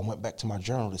 So I went back to my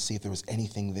journal to see if there was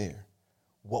anything there.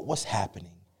 What was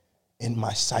happening in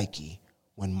my psyche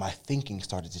when my thinking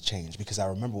started to change? Because I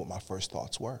remember what my first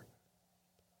thoughts were.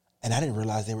 And I didn't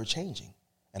realize they were changing.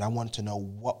 And I wanted to know,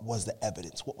 what was the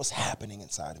evidence? What was happening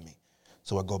inside of me?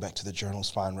 So I go back to the journals,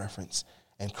 find reference,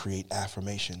 and create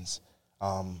affirmations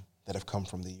that have come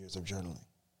from the years of journaling.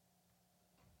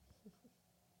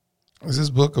 Is this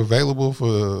book available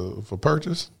for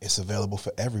purchase? It's available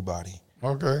for everybody.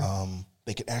 Okay.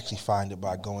 they can actually find it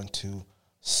by going to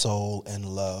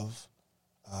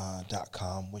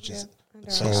soulandlove.com, which is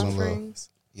Soul and Love.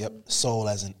 Yep, soul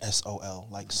as in SOL,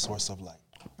 like source of light.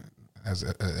 As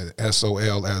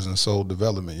SOL as in soul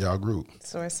development, y'all group.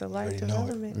 Source of life Already know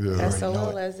it. development. Yeah.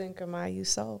 SOL as in Kamayu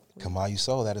Soul. Kamayu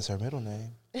Soul, that is her middle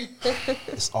name.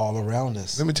 It's all around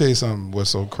us. Let me tell you something what's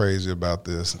so crazy about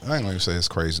this. I ain't going to say it's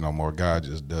crazy no more. God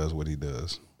just does what he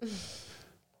does.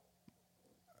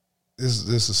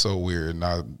 This is so weird, and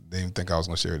I didn't even think I was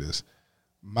going to share this.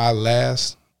 My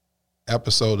last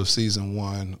episode of season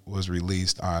 1 was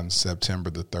released on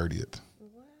September the 30th.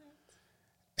 What?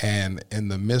 And in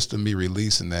the midst of me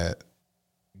releasing that,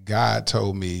 God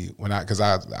told me because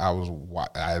I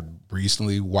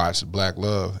recently watched Black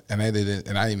Love, and I didn't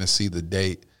even see the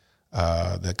date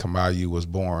that Kamayu was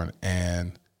born,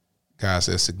 and God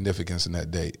said significance in that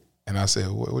date, and I said,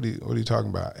 what are you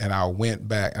talking about? And I went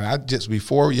back, and I just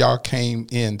before y'all came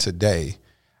in today,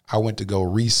 I went to go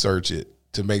research it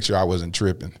to make sure I wasn't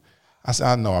tripping. I said,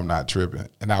 I know I'm not tripping,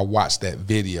 and I watched that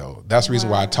video. That's the reason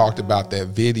why I talked about that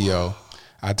video.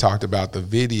 I talked about the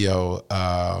video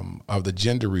of the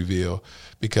gender reveal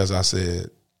because I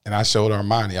said, and I showed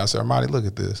Armani. I said, Armani, look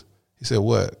at this. He said,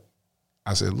 what?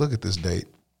 I said, look at this date.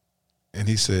 And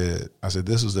he said, I said,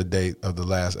 this was the date of the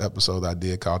last episode I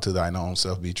did called To Thine Own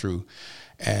Self Be True.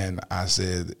 And I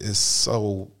said,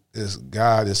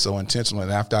 God is so intentional.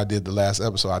 And after I did the last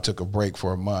episode, I took a break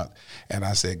for a month. And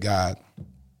I said, God,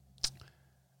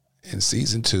 in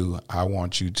season 2, I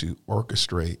want you to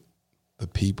orchestrate the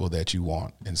people that you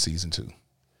want in season 2.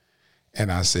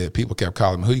 And I said, people kept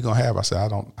calling me, who you gonna have? I said, I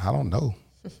don't know.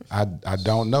 I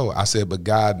don't know. I said, but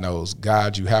God knows.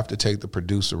 God, you have to take the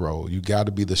producer role. You got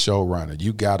to be the showrunner.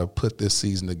 You got to put this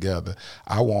season together.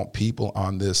 I want people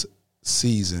on this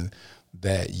season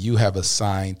that you have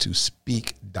assigned to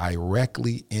speak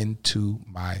directly into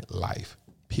my life,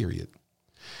 period.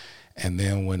 And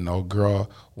then when old girl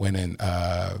went and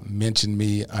mentioned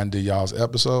me under y'all's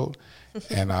episode,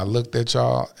 and I looked at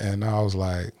y'all and I was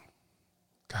like,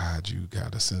 God, you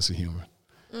got a sense of humor.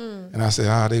 And I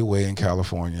said, they way in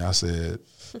California. I said,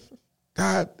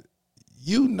 God,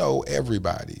 you know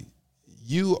everybody.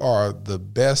 You are the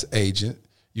best agent.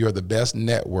 You're the best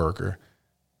networker.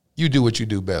 You do what you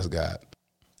do best, God.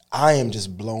 I am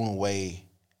just blown away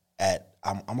at,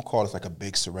 I'm going to call this like a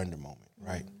big surrender moment,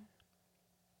 right?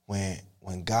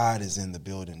 When God is in the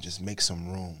building, just make some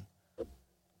room.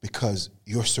 Because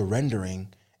your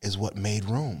surrendering is what made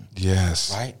room.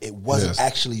 Yes. Right? It wasn't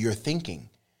actually your thinking.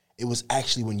 It was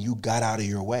actually when you got out of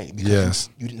your way. Because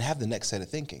you didn't have the next set of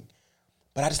thinking.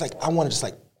 But I want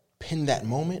to pin that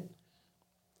moment.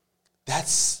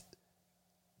 That's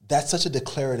such a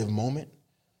declarative moment.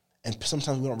 And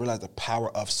sometimes we don't realize the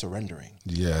power of surrendering.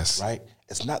 Yes. Right?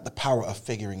 It's not the power of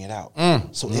figuring it out.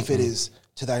 So if it is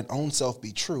to thine own self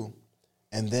be true,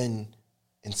 and then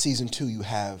in season 2 you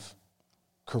have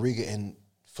Karega and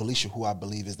Felicia, who I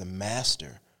believe is the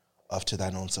master of To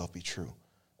Thine Own Self Be True,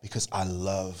 because I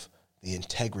love the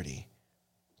integrity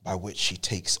by which she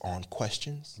takes on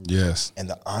questions. Yes. And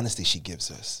the honesty she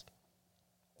gives us.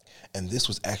 And this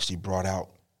was actually brought out,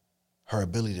 her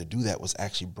ability to do that was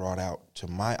actually brought out to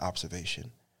my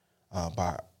observation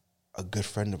by a good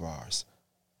friend of ours,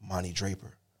 Monty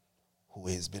Draper, who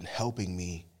has been helping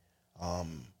me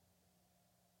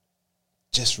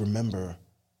just remember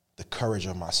the courage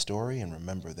of my story and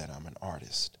remember that I'm an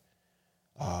artist.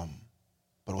 But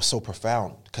it was so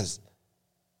profound because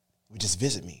he would just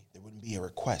visit me. There wouldn't be a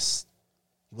request.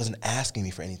 He wasn't asking me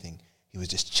for anything. He was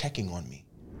just checking on me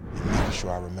and making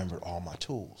sure I remembered all my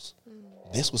tools.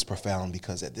 This was profound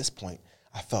because at this point,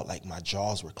 I felt like my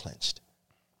jaws were clenched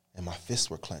and my fists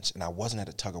were clenched, and I wasn't at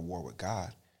a tug of war with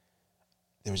God.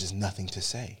 There was just nothing to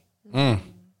say.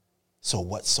 So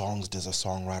what songs does a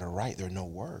songwriter write? There are no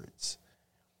words.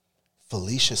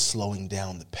 Felicia slowing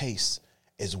down the pace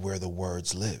is where the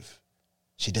words live.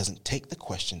 She doesn't take the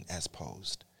question as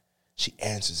posed. She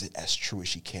answers it as true as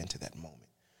she can to that moment.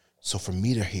 So for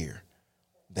me to hear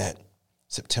that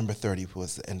September 30th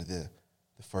was the end of the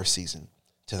first season,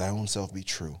 To Thy Own Self Be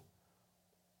True,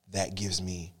 that gives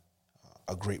me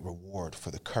a great reward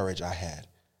for the courage I had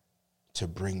to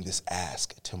bring this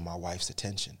ask to my wife's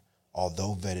attention.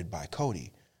 Although vetted by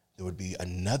Cody, there would be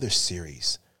another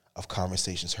series of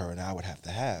conversations her and I would have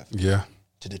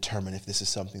to determine if this is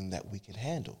something that we can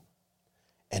handle.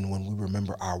 And when we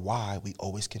remember our why, we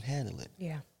always can handle it.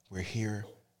 Yeah. We're here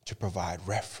to provide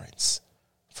reference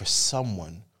for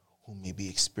someone who may be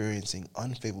experiencing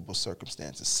unfavorable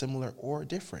circumstances, similar or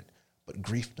different, but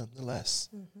grief nonetheless,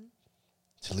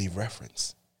 to leave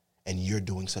reference. And you're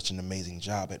doing such an amazing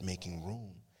job at making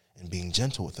room and being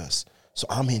gentle with us. So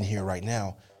I'm in here right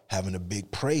now having a big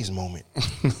praise moment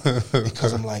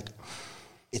because I'm like,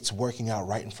 it's working out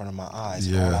right in front of my eyes.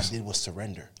 Yes. All I did was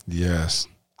surrender. Yes.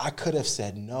 I could have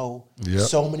said no Yep.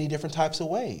 so many different types of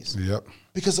ways Yep.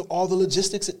 because of all the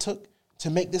logistics it took to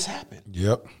make this happen.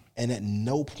 Yep. And at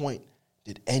no point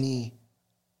did any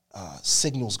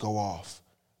signals go off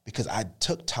because I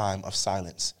took time of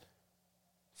silence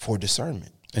for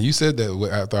discernment. And you said that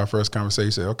after our first conversation,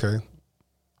 you said, okay,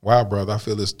 wow, brother, I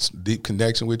feel this deep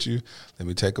connection with you. Let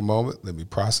me take a moment. Let me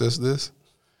process this,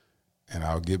 and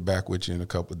I'll get back with you in a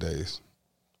couple of days.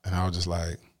 And I was just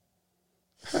like,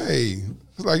 hey,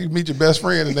 it's like you meet your best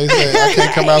friend and they say, I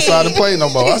can't come outside and play no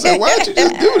more. I said, why don't you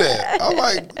just do that? I'm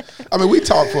like, I mean, we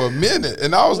talked for a minute,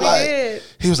 and I was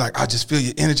he was like, I just feel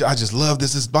your energy. I just love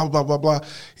this. This blah, blah, blah, blah.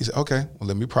 He said, okay, well,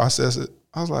 let me process it.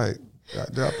 I was like,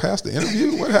 did I pass the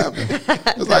interview? What happened?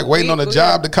 It's like waiting on a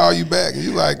job to call you back. And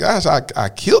you're like, gosh, I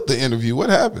killed the interview. What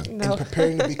happened? In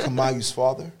preparing to be Kamayu's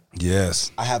father,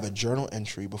 Yes. I have a journal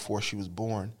entry before she was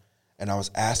born, and I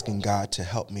was asking God to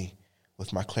help me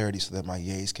with my clarity so that my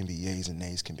yays can be yays and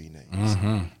nays can be nays.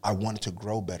 Mm-hmm. I wanted to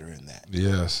grow better in that.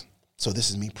 Yes. So this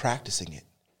is me practicing it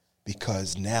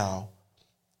because now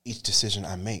each decision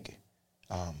I make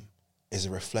is a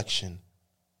reflection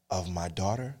of my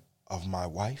daughter, of my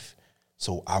wife.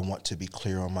 So I want to be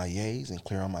clear on my yays and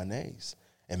clear on my nays.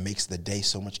 It makes the day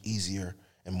so much easier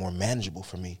and more manageable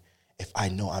for me if I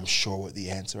know I'm sure what the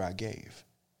answer I gave.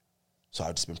 So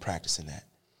I've just been practicing that.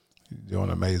 You're doing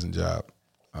an amazing job.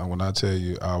 When I tell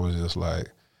you, I was just like,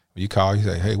 when you call, you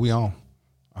say, hey, we on.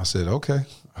 I said, okay.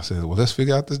 I said, well, let's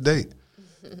figure out this date.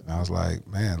 And I was like,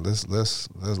 man, let's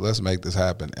make this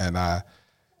happen. And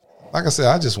like I said,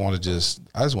 I just want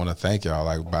to thank y'all.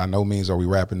 Like, by no means are we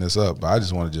wrapping this up, but I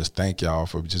just want to just thank y'all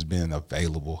for just being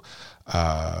available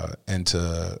and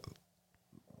to,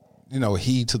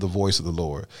 heed to the voice of the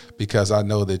Lord, because I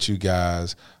know that you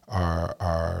guys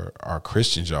are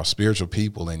Christians, y'all spiritual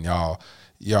people, and y'all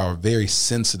are very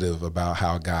sensitive about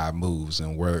how God moves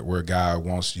and where God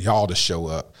wants y'all to show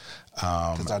up.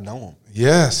 Because I know him.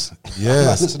 Yes. I'm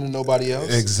not listening to nobody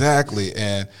else. Exactly.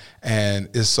 And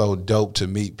it's so dope to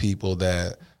meet people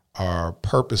that are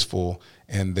purposeful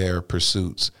in their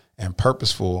pursuits and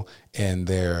purposeful in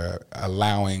their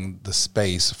allowing the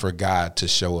space for God to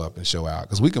show up and show out.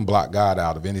 Because we can block God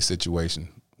out of any situation.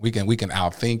 We can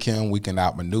outthink him. We can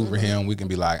outmaneuver him. We can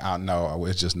be like, oh, no,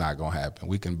 it's just not going to happen.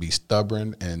 We can be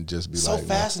stubborn and just be so like. So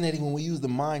fascinating when we use the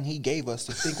mind he gave us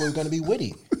to think we're going to be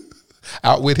witty.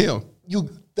 Outwit him.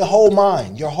 The whole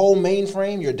mind, your whole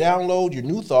mainframe, your download, your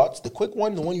new thoughts, the quick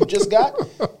one, the one you just got,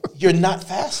 you're not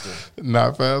faster.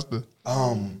 Not faster.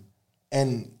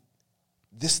 And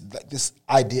this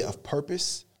idea of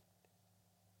purpose,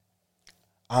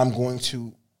 I'm going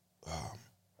to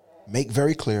make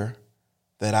very clear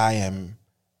that I am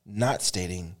not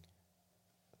stating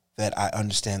that I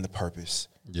understand the purpose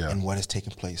and what has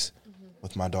taken place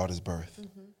with my daughter's birth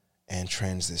and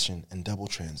transition and double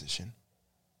transition.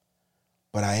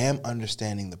 But I am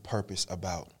understanding the purpose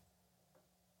about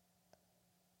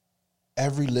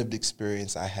every lived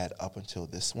experience I had up until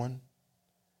this one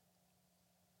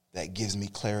that gives me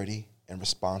clarity and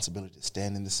responsibility to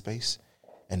stand in this space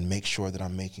and make sure that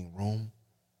I'm making room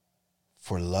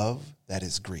for love that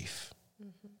is grief.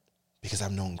 Because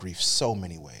I've known grief so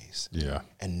many ways. Yeah.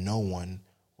 And no one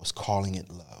was calling it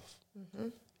love.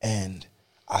 And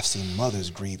I've seen mothers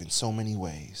grieve in so many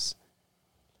ways.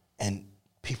 And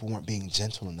people weren't being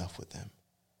gentle enough with them.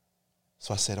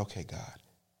 So I said, okay, God,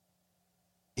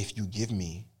 if you give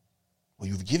me,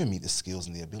 you've given me the skills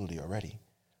and the ability already,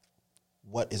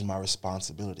 what is my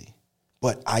responsibility?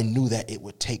 But I knew that it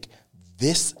would take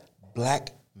this black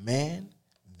man,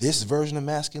 this version of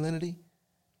masculinity,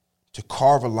 to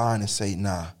carve a line and say,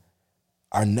 nah,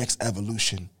 our next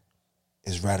evolution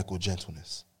is radical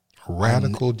gentleness.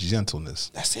 Radical gentleness.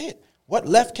 That's it.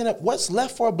 What's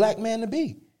left for a black man to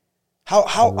be?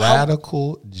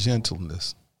 Radical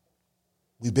gentleness.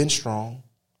 We've been strong,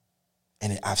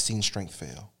 and I've seen strength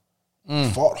fail.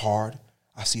 Fought hard,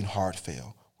 I've seen hard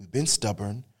fail. We've been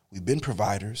stubborn, we've been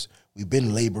providers, we've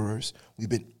been laborers, we've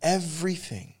been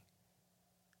everything.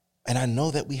 And I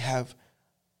know that we have,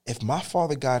 if my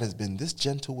Father God has been this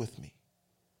gentle with me,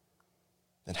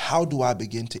 then how do I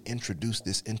begin to introduce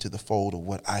this into the fold of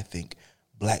what I think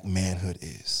black manhood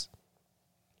is?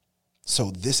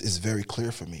 So this is very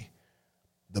clear for me.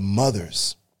 The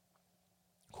mothers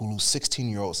who lose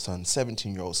 16-year-old sons,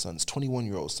 17-year-old sons,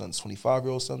 21-year-old sons,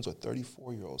 25-year-old sons, or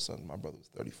 34-year-old sons. My brother was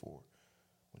 34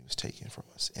 when he was taken from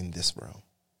us in this realm.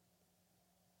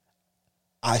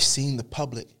 I've seen the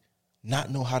public not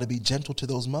know how to be gentle to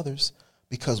those mothers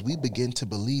because we begin to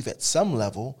believe at some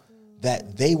level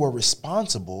that they were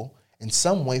responsible in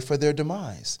some way for their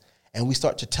demise. And we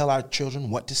start to tell our children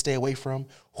what to stay away from,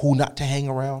 who not to hang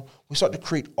around. We start to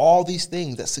create all these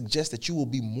things that suggest that you will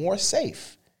be more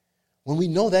safe when we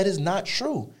know that is not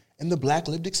true in the Black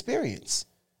lived experience.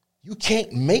 You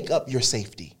can't make up your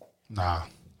safety. Nah.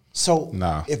 So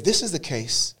if this is the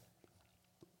case,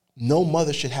 no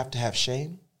mother should have to have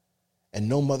shame, and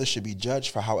no mother should be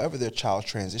judged for however their child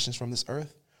transitions from this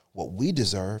earth. What we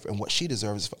deserve and what she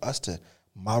deserves is for us to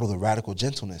model the radical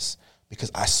gentleness, because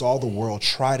I saw the world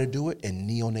try to do it in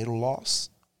neonatal loss.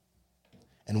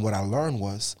 And what I learned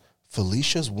was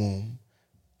Felicia's womb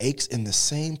aches in the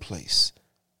same place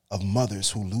of mothers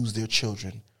who lose their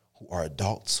children, who are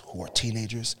adults, who are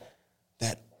teenagers,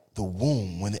 that the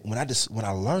womb, when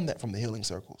I learned that from the healing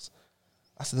circles,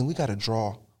 I said, then we got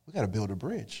to build a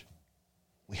bridge.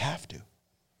 We have to.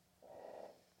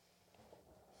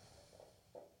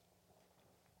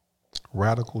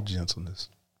 Radical gentleness.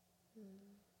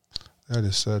 That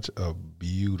is such a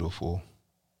beautiful,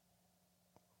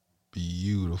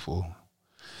 beautiful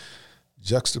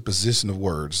juxtaposition of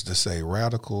words to say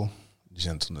radical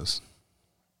gentleness.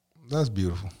 That's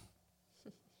beautiful.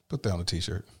 Put that on a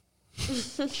t-shirt.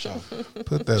 Sure.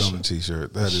 Put that on a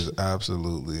t-shirt. That is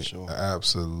absolutely,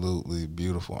 absolutely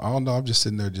beautiful. I don't know. I'm just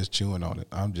sitting there just chewing on it.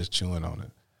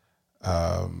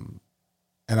 And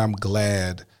I'm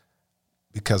glad,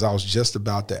 because I was just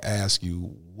about to ask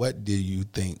you, what do you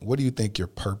think your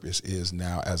purpose is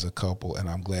now as a couple? And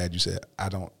I'm glad you said, I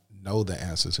don't know the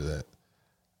answer to that.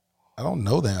 I don't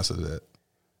know the answer to that.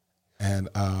 And,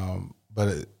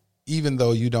 even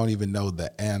though you don't even know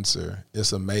the answer,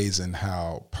 it's amazing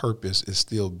how purpose is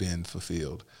still being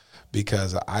fulfilled,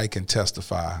 because I can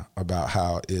testify about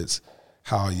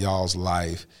how y'all's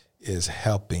life is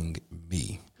helping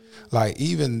me. Like,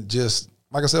 even just,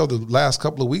 like I said, the last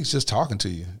couple of weeks, just talking to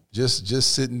you,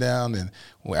 just sitting down, and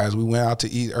as we went out to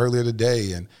eat earlier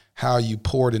today, and how you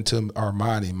poured into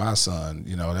Armani, my son,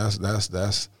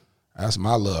 that's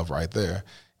my love right there.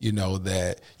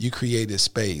 That you created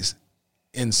space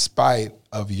in spite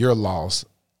of your loss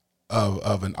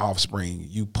of an offspring.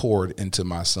 You poured into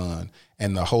my son,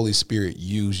 and the Holy Spirit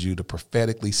used you to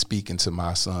prophetically speak into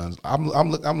my sons. I'm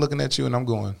looking at you and I'm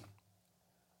going,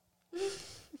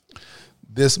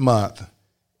 this month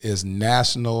is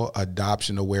National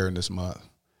Adoption Awareness Month,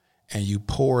 and you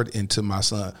poured into my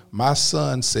son. My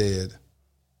son said,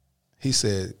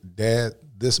 Dad,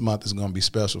 this month is going to be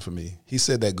special for me. He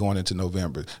said that going into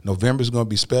November. November is going to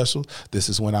be special. This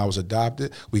is when I was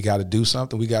adopted. We got to do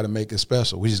something. We got to make it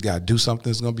special. We just got to do something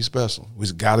that's going to be special. We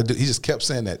just got to do. He just kept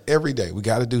saying that every day. We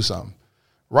got to do something.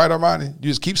 Right, Armani?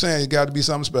 You just keep saying it got to be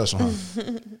something special,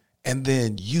 huh? And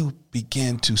then you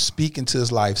begin to speak into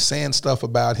his life, saying stuff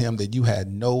about him that you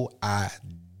had no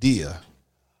idea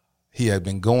he had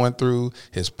been going through,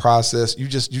 his process. You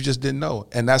just didn't know.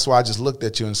 And that's why I just looked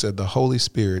at you and said, the Holy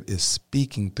Spirit is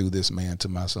speaking through this man to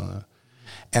my son.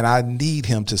 And I need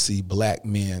him to see Black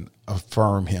men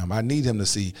affirm him. I need him to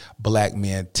see Black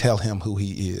men tell him who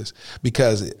he is,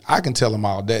 because I can tell him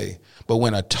all day. But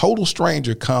when a total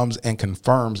stranger comes and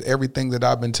confirms everything that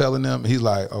I've been telling him, he's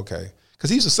like, okay. Because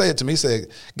he used to say it to me. He said,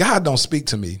 God don't speak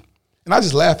to me. And I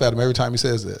just laugh at him every time he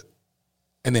says that.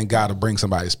 And then God will bring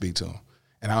somebody to speak to him.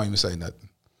 And I don't even say nothing.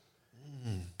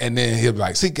 And then he'll be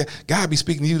like, see, God be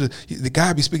speaking to you.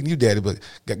 God be speaking to you, Daddy, but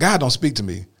God don't speak to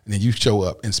me. And then you show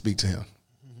up and speak to him.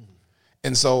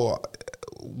 And so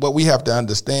what we have to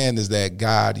understand is that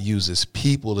God uses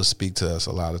people to speak to us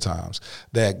a lot of times,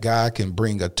 that God can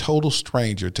bring a total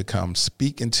stranger to come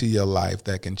speak into your life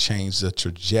that can change the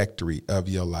trajectory of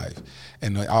your life.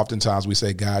 And oftentimes we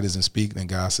say God isn't speaking, and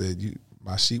God said,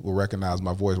 my sheep will recognize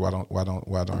my voice. Why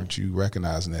don't you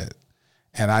recognizing that?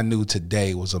 And I knew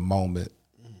today was a moment.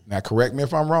 Now, correct me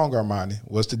if I'm wrong, Armani.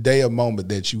 Was today a moment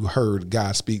that you heard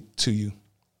God speak to you?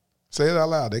 Say it out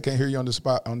loud. They can't hear you on the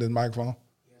spot, on this microphone.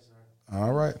 Yes, sir.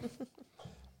 All right.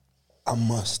 I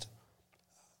must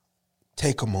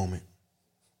take a moment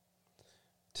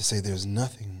to say there's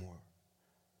nothing more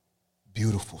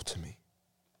beautiful to me,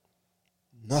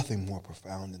 nothing more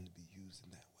profound than to be used in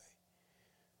that way.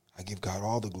 I give God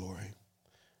all the glory.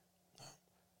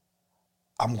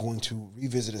 I'm going to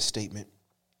revisit a statement.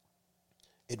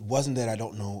 It wasn't that I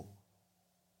don't know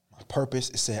my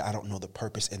purpose. It said I don't know the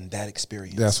purpose in that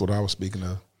experience. That's what I was speaking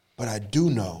of. But I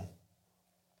do know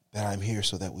that I'm here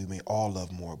so that we may all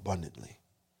love more abundantly.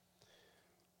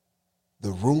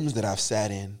 The rooms that I've sat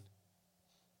in,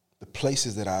 the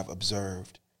places that I've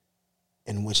observed,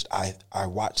 in which I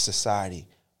watch society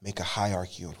make a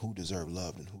hierarchy on who deserved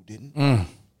love and who didn't.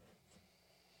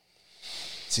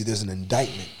 See, there's an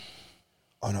indictment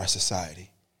on our society.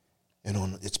 and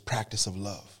on its practice of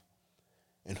love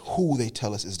and who they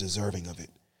tell us is deserving of it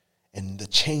and the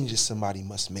changes somebody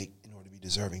must make in order to be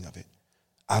deserving of it.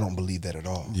 I don't believe that at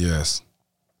all. Yes.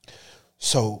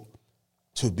 So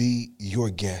to be your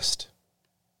guest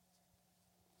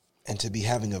and to be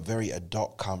having a very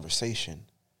adult conversation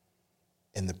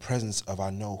in the presence of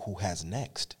I know who has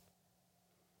next,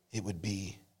 it would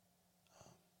be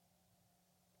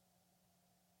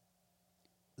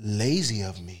lazy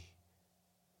of me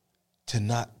to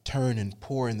not turn and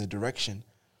pour in the direction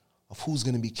of who's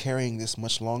going to be carrying this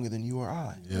much longer than you or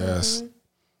I. Yes.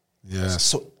 Yes.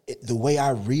 So the way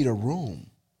I read a room,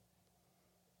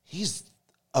 he's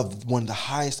of one of the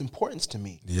highest importance to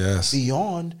me. Yes.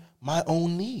 Beyond my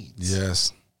own needs.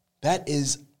 Yes. That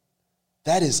is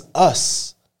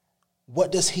us.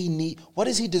 What does he need? What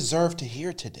does he deserve to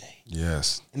hear today?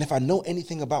 Yes. And if I know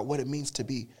anything about what it means to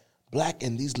be black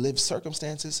in these lived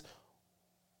circumstances,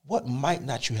 what might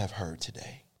not you have heard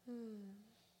today?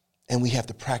 And we have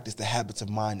to practice the habits of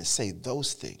mind to say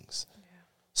those things. Yeah.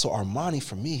 So Armani,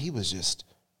 for me, he was just,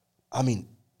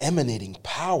 emanating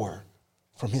power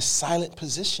from his silent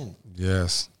position.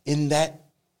 Yes. In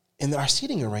our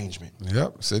seating arrangement.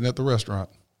 Yep, sitting at the restaurant.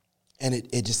 And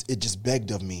it just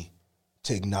begged of me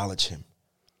to acknowledge him.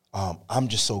 I'm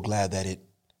just so glad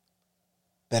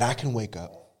that I can wake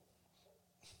up,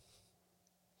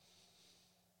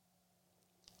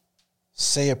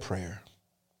 say a prayer,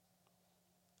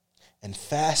 and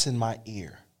fasten my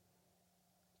ear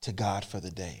to God for the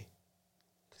day.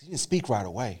 Because he didn't speak right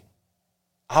away.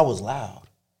 I was loud,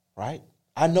 right?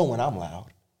 I know when I'm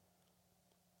loud.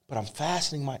 But I'm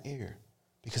fastening my ear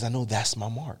because I know that's my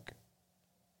mark.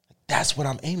 That's what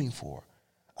I'm aiming for.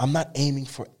 I'm not aiming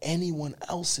for anyone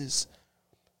else's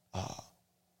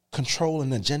control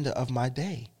and agenda of my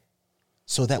day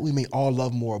so that we may all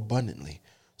love more abundantly.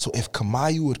 So if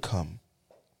Kamayu would come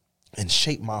and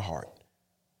shape my heart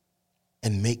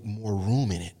and make more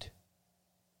room in it.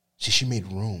 She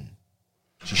made room.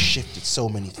 She shifted so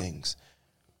many things.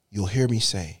 You'll hear me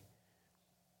say,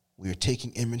 we are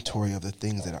taking inventory of the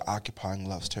things that are occupying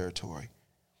love's territory.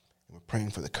 And we're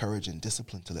praying for the courage and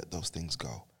discipline to let those things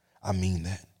go. I mean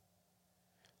that.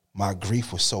 My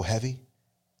grief was so heavy,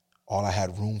 all I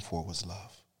had room for was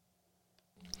love.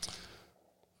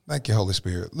 Thank you, Holy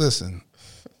Spirit. Listen,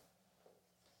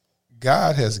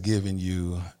 God has given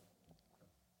you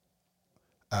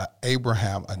an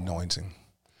Abraham anointing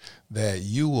that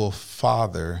you will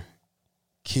father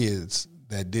kids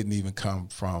that didn't even come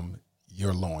from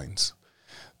your loins.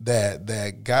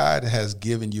 That God has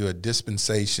given you a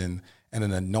dispensation and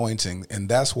an anointing, and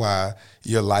that's why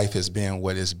your life has been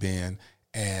what it's been.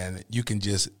 And you can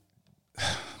just,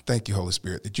 thank you, Holy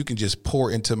Spirit, that you can just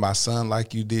pour into my son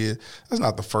like you did. That's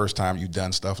not the first time you've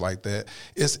done stuff like that.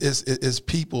 It's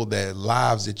people that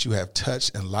lives that you have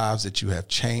touched and lives that you have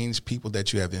changed, people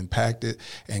that you have impacted.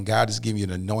 And God is giving you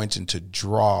an anointing to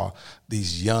draw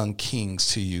these young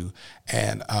kings to you.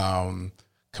 And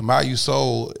Kamayu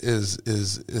Soul is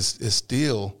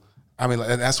still, and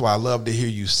that's why I love to hear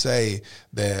you say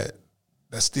that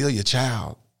that's still your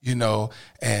child. You know,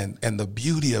 and the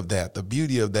beauty of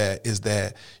that is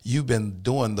that you've been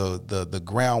doing the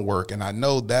groundwork, and I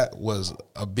know that was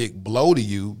a big blow to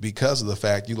you because of the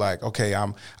fact you like, okay,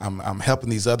 I'm helping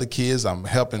these other kids, I'm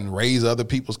helping raise other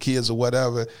people's kids or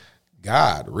whatever.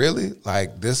 God, really?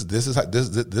 Like this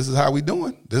is how we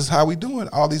doing. This is how we doing.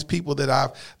 All these people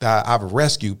that I've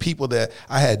rescued, people that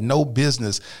I had no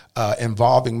business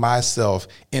involving myself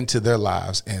into their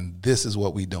lives, and this is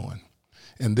what we doing.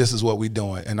 And this is what we're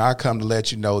doing. And I come to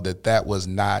let you know that was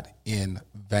not in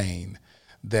vain,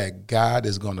 that God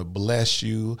is going to bless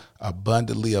you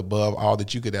abundantly above all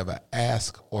that you could ever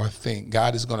ask or think.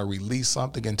 God is going to release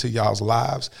something into y'all's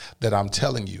lives that I'm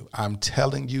telling you,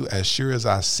 as sure as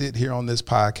I sit here on this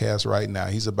podcast right now,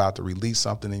 he's about to release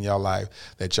something in your life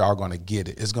that y'all are going to get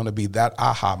it. It's going to be that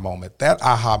aha moment. That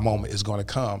aha moment is going to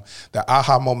come. The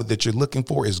aha moment that you're looking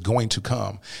for is going to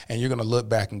come. And you're going to look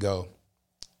back and go,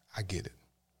 I get it.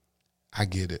 I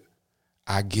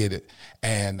get it.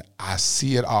 And I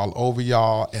see it all over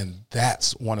y'all. And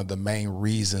that's one of the main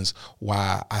reasons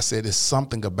why I said it's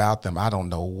something about them. I don't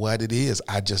know what it is.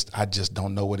 I just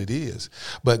don't know what it is.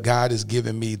 But God has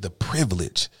given me a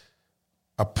privilege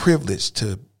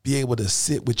to be able to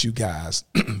sit with you guys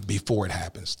before it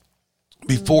happens.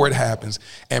 Before it happens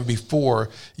and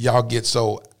before y'all get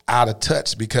so out of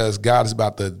touch, because God is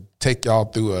about to take y'all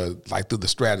through the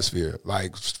stratosphere,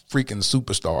 like freaking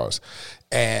superstars.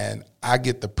 And I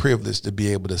get the privilege to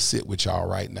be able to sit with y'all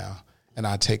right now. And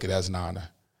I take it as an honor.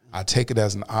 I take it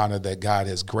as an honor that God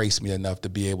has graced me enough to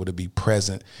be able to be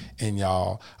present in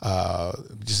y'all,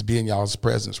 just be in y'all's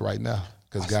presence right now,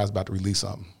 because God's about to release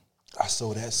something. I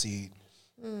sowed that seed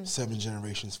 7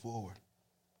 generations forward.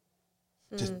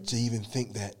 To even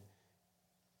think that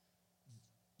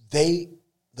the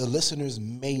listeners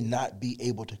may not be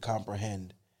able to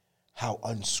comprehend how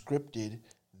unscripted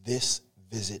this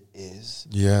visit is.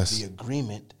 Yes. The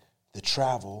agreement, the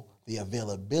travel, the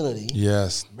availability.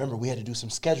 Yes. Remember, we had to do some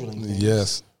scheduling things.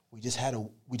 Yes. We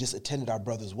just attended our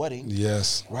brother's wedding.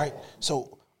 Yes. Right?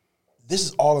 So this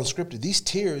is all unscripted. These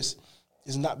tears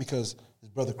is not because his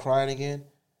brother crying again.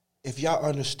 If y'all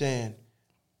understand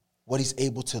what he's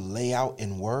able to lay out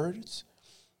in words,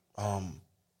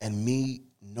 and me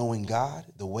knowing God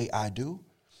the way I do,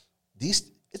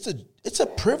 it's a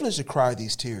privilege to cry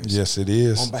these tears. Yes, it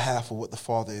is. On behalf of what the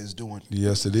Father is doing.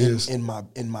 Yes, it is. In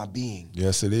my being.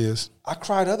 Yes, it is. I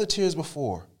cried other tears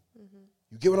before.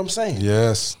 You get what I'm saying?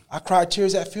 Yes. I cried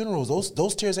tears at funerals.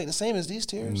 Those tears ain't the same as these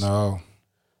tears. No.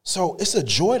 So it's a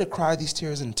joy to cry these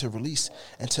tears and to release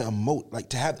and to emote, like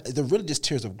to have, they're really just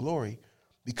tears of glory,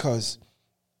 because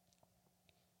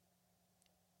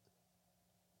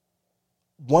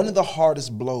one of the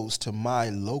hardest blows to my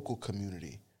local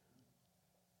community,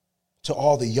 to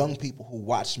all the young people who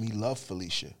watched me love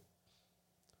Felicia,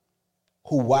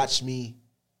 who watched me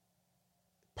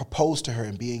propose to her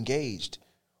and be engaged,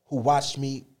 who watched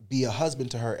me be a husband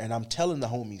to her, and I'm telling the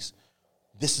homies,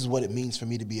 this is what it means for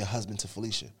me to be a husband to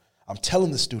Felicia. I'm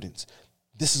telling the students,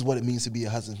 this is what it means to be a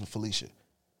husband for Felicia.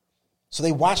 So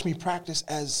they watched me practice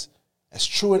as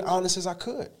true and honest as I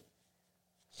could.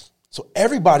 So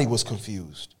everybody was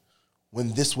confused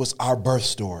when this was our birth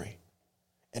story.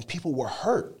 And people were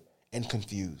hurt and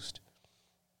confused.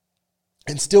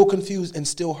 And still confused and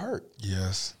still hurt.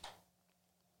 Yes.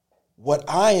 What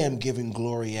I am giving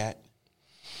glory at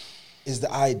is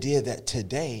the idea that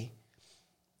today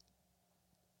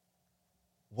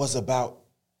was about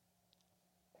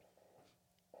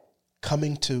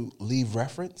coming to leave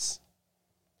reference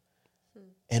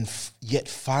and yet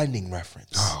finding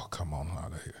reference. Oh, come on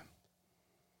out of here.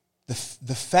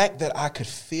 The fact that I could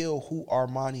feel who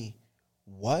Armani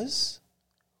was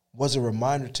a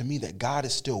reminder to me that God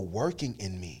is still working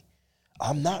in me.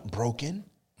 I'm not broken.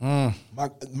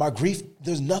 My grief,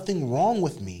 there's nothing wrong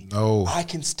with me. No. I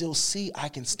can still see, I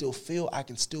can still feel, I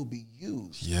can still be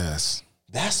used. Yes.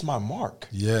 That's my mark.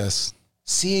 Yes.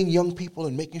 Seeing young people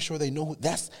and making sure they know who,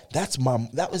 that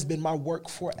has been my work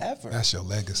forever. That's your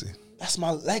legacy. That's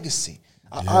my legacy.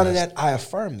 I honor that. I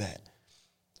affirm that.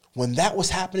 When that was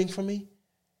happening for me,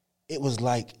 it was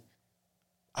like,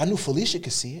 I knew Felicia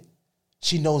could see it.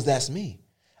 She knows that's me.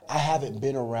 I haven't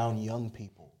been around young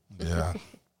people. Yeah.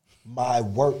 My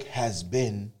work has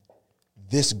been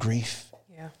this grief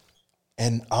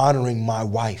and honoring my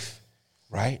wife,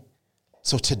 right?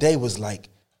 So today was like,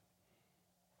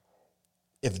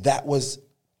 if that was,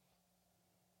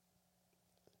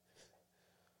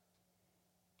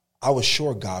 I was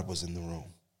sure God was in the room.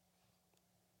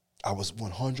 I was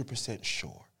 100%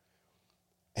 sure.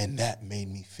 And that made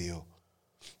me feel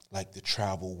like the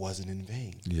travel wasn't in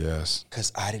vain. Yes.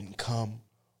 Because I didn't come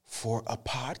for a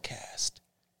podcast.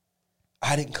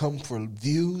 I didn't come for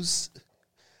views.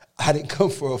 I didn't come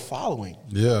for a following.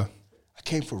 Yeah. I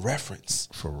came for reference.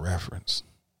 For reference.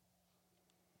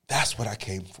 That's what I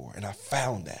came for, and I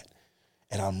found that,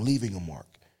 and I'm leaving a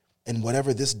mark. And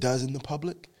whatever this does in the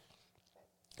public,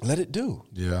 let it do.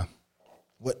 Yeah.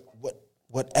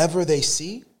 Whatever they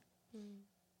see,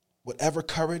 whatever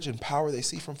courage and power they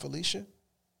see from Felicia,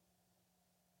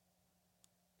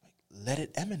 let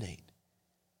it emanate.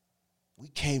 We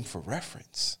came for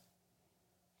reference.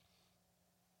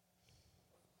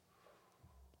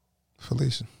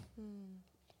 Felicia,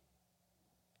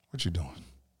 what you doing?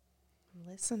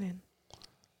 I'm listening.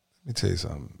 Let me tell you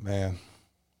something, man.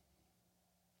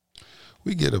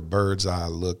 We get a bird's eye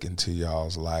look into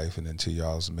y'all's life and into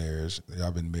y'all's marriage. Y'all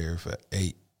been married for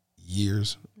 8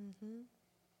 years.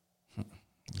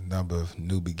 Number of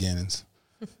new beginnings.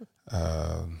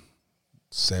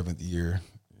 7th year,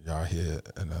 y'all hit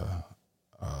an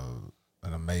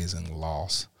amazing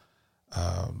loss.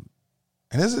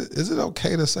 And is it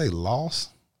okay to say loss?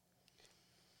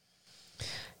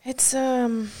 It's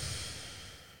I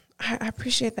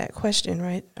appreciate that question,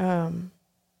 right?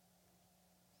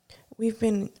 We've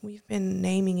been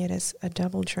naming it as a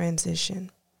double transition.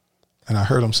 And I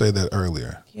heard him say that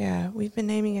earlier. Yeah, we've been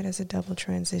naming it as a double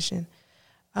transition.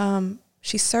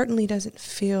 She certainly doesn't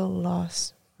feel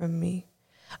lost from me.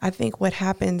 I think what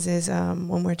happens is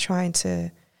when we're trying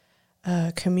to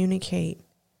communicate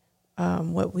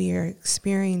what we are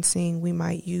experiencing, we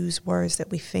might use words that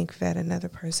we think that another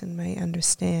person may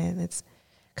understand. It's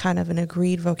kind of an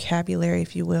agreed vocabulary,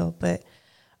 if you will. But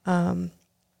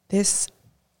this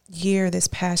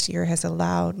past year has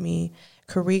allowed me,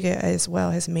 Karega as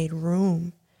well, has made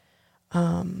room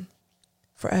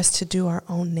for us to do our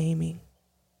own naming.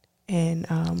 And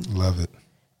love it.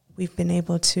 We've been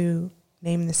able to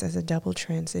name this as a double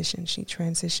transition. She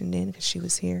transitioned in because she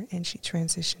was here, and she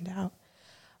transitioned out.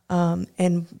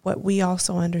 And what we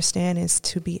also understand is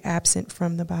to be absent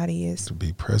from the body is to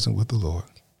be present with the Lord.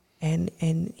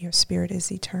 And your spirit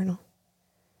is eternal.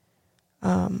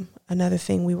 Another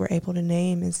thing we were able to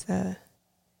name is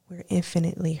we're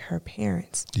infinitely her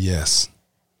parents. Yes.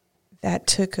 That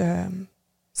took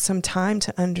some time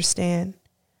to understand.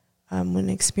 When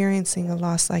experiencing a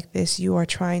loss like this, you are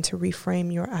trying to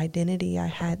reframe your identity. I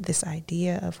had this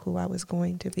idea of who I was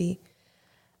going to be.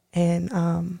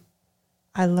 And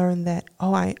I learned that,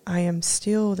 I am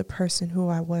still the person who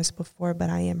I was before, but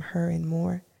I am her and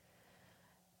more.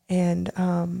 And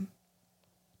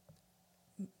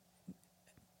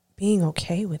being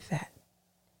okay with that,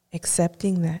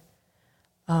 accepting that,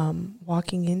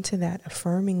 walking into that,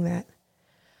 affirming that,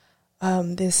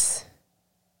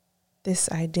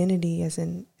 this identity as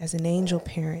an angel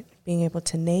parent, being able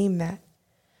to name that.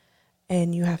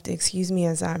 And you have to excuse me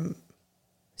as I'm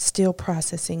still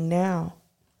processing now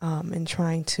and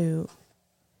trying to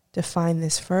define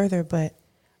this further, but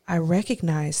I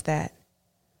recognize that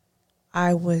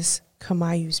I was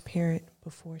Kamayu's parent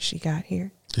before she got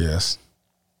here. Yes.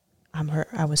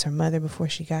 I was her mother before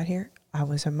she got here. I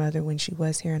was her mother when she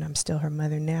was here, and I'm still her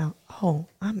mother now. Oh,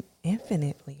 I'm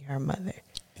infinitely her mother.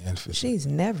 Infinitely. She's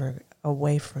never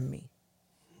away from me.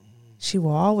 She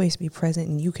will always be present,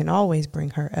 and you can always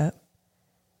bring her up.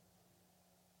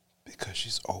 Because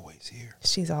she's always here.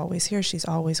 She's always here. She's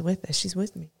always with us. She's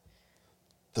with me.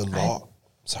 The law,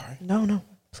 sorry. No,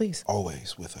 please.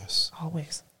 Always with us.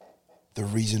 Always. The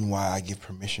reason why I give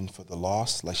permission for the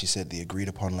loss, like she said, the agreed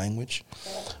upon language.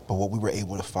 But what we were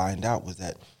able to find out was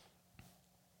that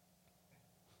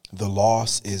the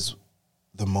loss is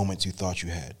the moments you thought you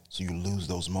had. So you lose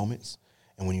those moments.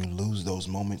 And when you lose those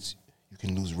moments, you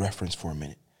can lose reference for a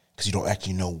minute because you don't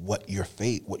actually know what your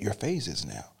phase is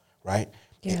now, right?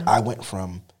 Yeah. I went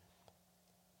from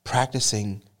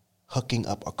practicing hooking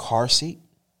up a car seat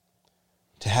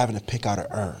to having to pick out an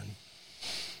urn.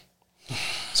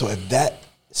 So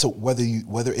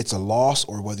whether it's a loss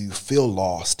or whether you feel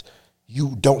lost,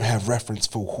 you don't have reference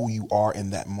for who you are in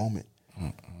that moment.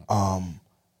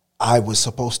 I was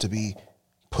supposed to be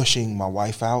pushing my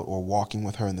wife out or walking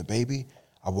with her and the baby.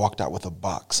 I walked out with a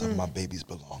box of my baby's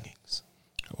belongings.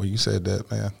 Well, you said that,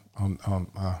 man.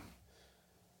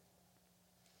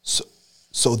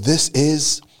 So this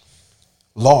is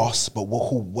loss, but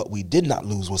what we did not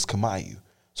lose was Kamayu.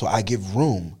 So I give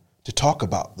room to talk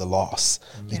about the loss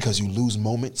because you lose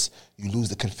moments, you lose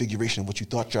the configuration of what you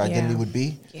thought your identity would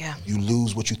be. Yeah. You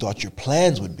lose what you thought your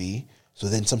plans would be. So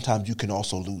then sometimes you can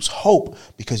also lose hope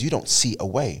because you don't see a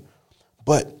way.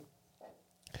 But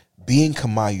being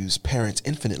Kamayu's parents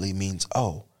infinitely means,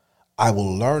 I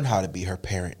will learn how to be her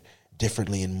parent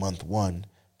differently in month 1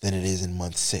 than it is in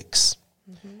month 6.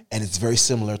 Mm-hmm. And it's very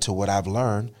similar to what I've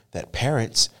learned that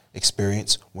parents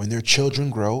experience when their children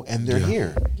grow and they're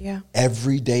here. Yeah.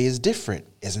 Every day is different.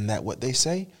 Isn't that what they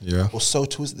say? Yeah. Well, so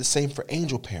too is it the same for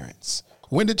angel parents.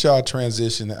 When did y'all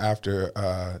transition after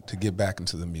to get back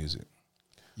into the music?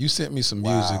 You sent me some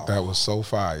music that was so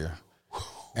fire.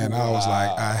 And I was like,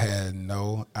 I had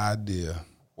no idea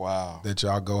that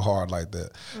y'all go hard like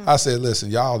that. I said,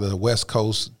 listen, y'all the West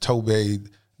Coast Tobe a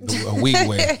week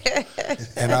way.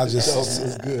 And I just,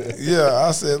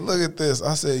 I said, look at this.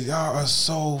 I said, y'all are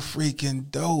so freaking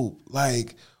dope.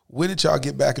 Like, when did y'all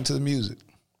get back into the music?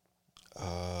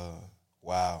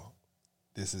 Wow.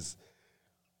 This is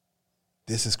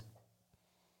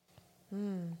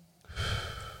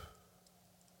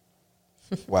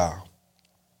wow.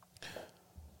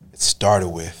 It started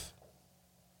with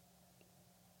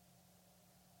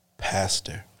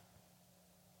Pastor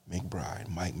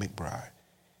Mike McBride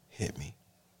hit me.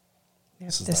 Yep,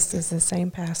 this is the same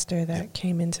pastor that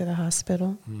came into the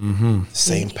hospital. Mm-hmm. The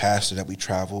same pastor that we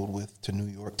traveled with to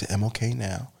New York to MLK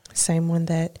now. Same one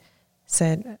that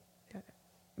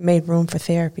made room for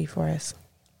therapy for us.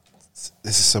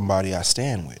 This is somebody I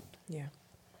stand with. Yeah.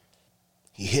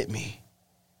 He hit me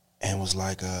and was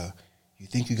like, you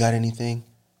think you got anything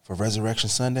for Resurrection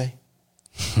Sunday?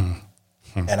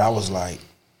 And I was like,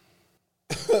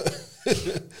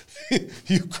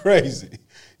 you crazy.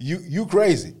 You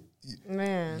crazy.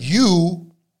 Man.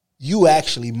 You you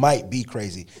actually might be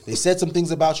crazy. They said some things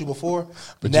about you before,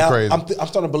 but now you're crazy. I'm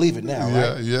starting to believe it now,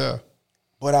 Yeah, right? yeah.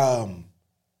 But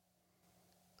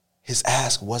his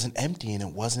ask wasn't empty and it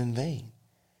wasn't in vain.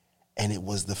 And it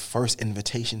was the first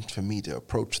invitation for me to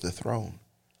approach the throne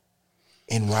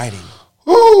in writing.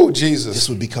 Oh, Jesus. This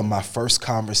would become my first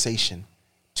conversation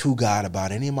to God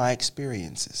about any of my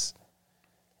experiences.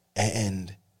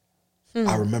 And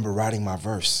I remember writing my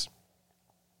verse,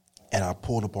 and I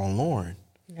pulled up on Lauren.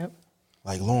 Yep.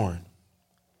 Like, Lauren,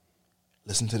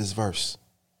 listen to this verse.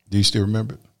 Do you still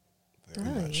remember it?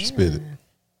 Very much. Spit it.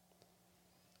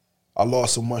 I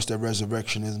lost so much that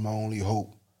resurrection is my only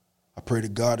hope. I pray to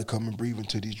God to come and breathe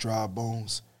into these dry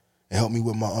bones and help me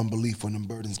with my unbelief when the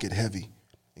burdens get heavy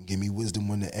and give me wisdom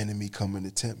when the enemy come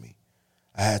and tempt me.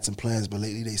 I had some plans, but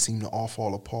lately they seem to all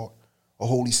fall apart. Oh,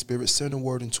 Holy Spirit, send a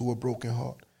word into a broken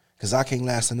heart, because I can't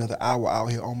last another hour out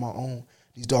here on my own.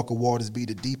 These darker waters be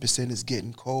the deepest and it's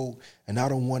getting cold, and I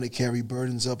don't want to carry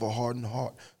burdens of a hardened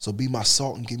heart. So be my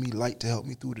salt and give me light to help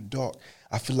me through the dark.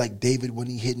 I feel like David when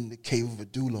he hid in the cave of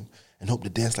Adullam, and hope to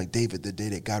dance like David the day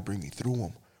that God bring me through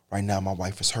him. Right now my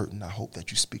wife is hurting. I hope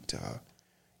that you speak to her.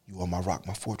 You are my rock,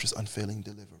 my fortress, unfailing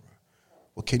deliverer.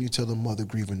 What can you tell a mother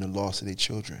grieving the loss of their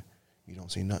children? You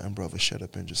don't say nothing, brother. Shut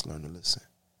up and just learn to listen.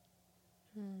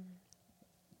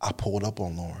 I pulled up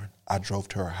on Lauren. I drove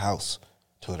to her house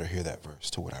to let her hear that verse,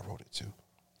 to what I wrote it to.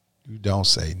 You don't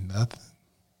say nothing.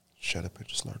 Shut up and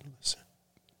just learn to listen.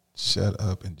 Shut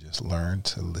up and just learn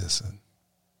to listen.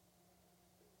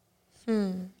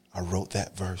 I wrote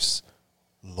that verse.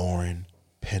 Lauren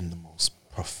penned the most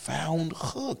profound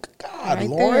hook. God, Right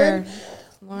Lauren. there.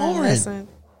 Lauren. Listen.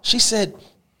 She said,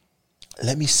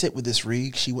 let me sit with this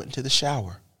reed. She went into the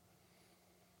shower.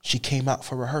 She came out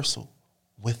for rehearsal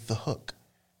with the hook.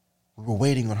 We were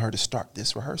waiting on her to start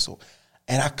this rehearsal.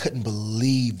 And I couldn't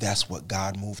believe that's what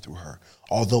God moved through her.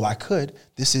 Although I could,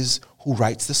 this is who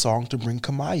writes the song to bring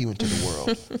Kamayu into the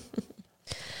world.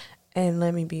 And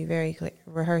let me be very clear.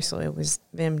 Rehearsal, it was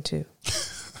them too.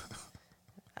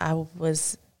 I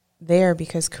was there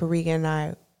because Karega and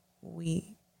I,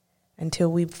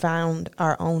 until we found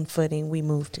our own footing, we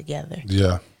moved together.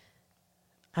 Yeah.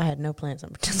 I had no plans on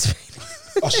participating.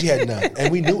 Oh, she had none.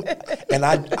 And we knew it. And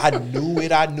I knew it.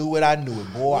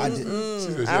 Boy, I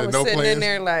didn't. I was sitting in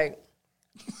there like,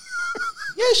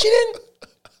 Yeah, she didn't.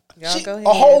 y'all go ahead.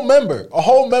 A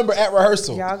whole member at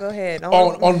rehearsal. Y'all go ahead.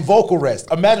 On vocal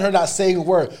rest. Imagine her not saying a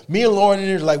word. Me and Lauren in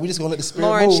there like, we just gonna let the spirit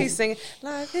Lauren, move. she's singing,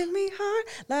 life hit me hard,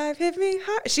 life hit me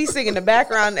hard. She's singing the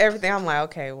background and everything. I'm like,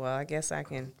 okay, well, I guess I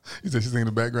can You said she's singing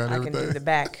the background and do everything? the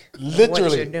back of Literally.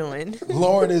 what you're doing.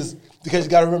 Lauren is, because you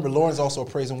gotta remember, Lauren's also a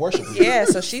praise and worship leader. Yeah,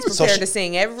 so she's prepared to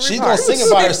sing every She's part. gonna sing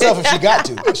it by herself if she got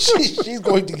to. She's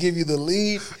going to give you the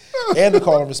lead and the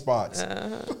call and response.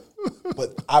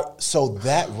 But so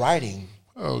that writing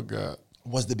Oh, God.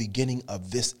 was the beginning of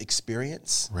this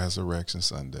experience. Resurrection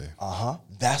Sunday.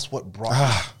 That's what brought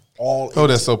us all. Oh,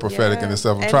 that's so prophetic in Yeah.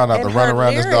 itself. I'm And- trying not to and run her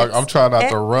around this dog. lyrics. I'm trying not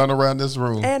to And- run around this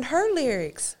room. And her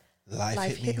lyrics,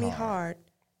 Life hit me hard,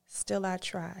 still I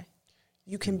try.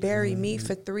 You can bury me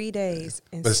for 3 days,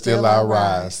 and But still I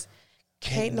rise.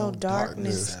 Can't no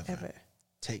darkness ever,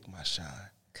 take my shine,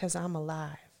 because I'm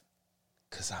alive.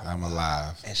 because I'm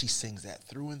alive. And she sings that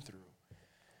through and through.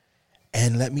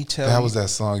 And let me tell you. That was that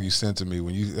song you sent to me.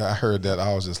 When I heard that,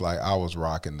 I was just like, I was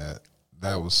rocking that.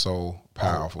 That was so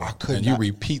powerful. I could and you not-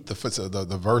 repeat the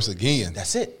verse again.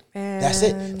 That's it. That's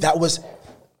it. That was,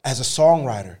 as a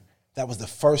songwriter, that was the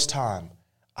first time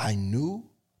I knew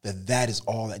that is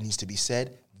all that needs to be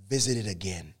said. Visit it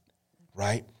again,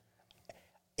 right?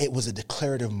 It was a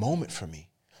declarative moment for me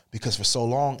because for so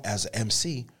long as an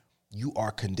MC, you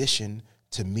are conditioned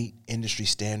to meet industry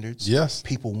standards. Yes.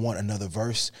 People want another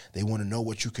verse. They want to know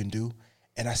what you can do.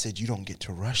 And I said, you don't get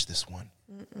to rush this one.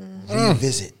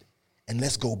 Revisit. And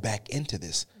let's go back into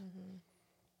this.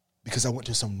 Because I went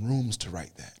to some rooms to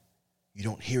write that. You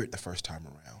don't hear it the first time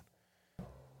around.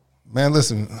 Man,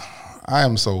 listen, I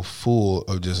am so full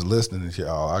of just listening to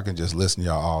y'all. I can just listen to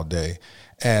y'all all day.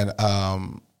 And I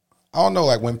don't know,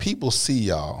 like when people see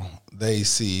y'all, they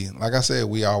see, like I said,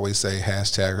 we always say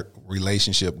hashtag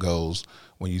relationship goals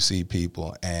when you see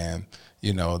people. And,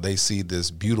 you know, they see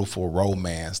this beautiful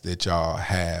romance that y'all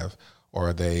have,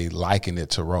 or they liken it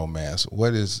to romance.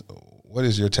 What is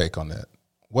your take on that?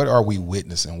 What are we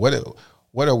witnessing? What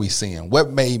are we seeing? What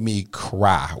made me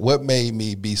cry? What made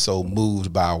me be so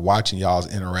moved by watching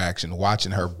y'all's interaction,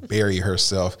 watching her bury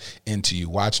herself into you,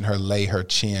 watching her lay her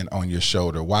chin on your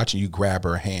shoulder, watching you grab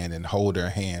her hand and hold her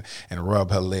hand and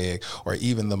rub her leg, or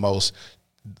even the most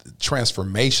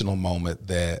transformational moment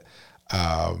that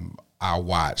I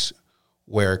watched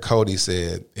where Cody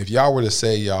said, if y'all were to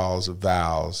say y'all's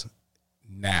vows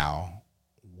now,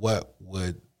 what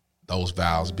would those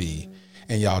vows be?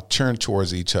 And y'all turned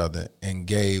towards each other and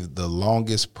gave the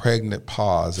longest pregnant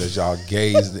pause as y'all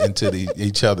gazed into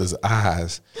each other's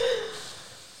eyes.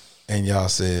 And y'all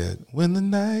said, when the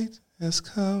night has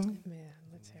come. Man,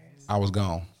 I was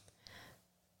gone.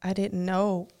 I didn't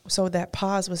know. So that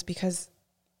pause was because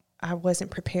I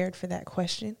wasn't prepared for that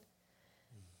question.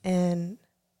 And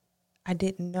I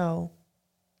didn't know.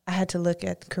 I had to look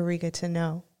at Karega to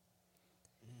know.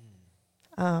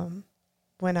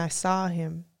 When I saw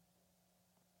him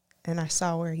and I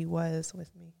saw where he was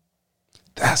with me.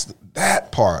 That's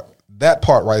that part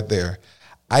right there.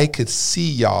 I could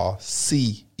see y'all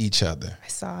see each other. I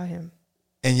saw him.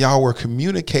 And y'all were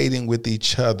communicating with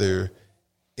each other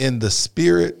in the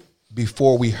spirit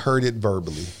before we heard it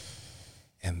verbally.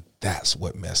 And that's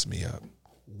what messed me up.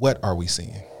 What are we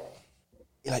seeing?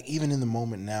 Like, even in the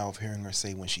moment now of hearing her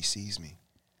say when she sees me,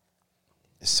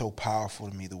 it's so powerful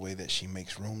to me the way that she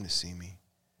makes room to see me.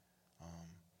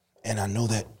 And I know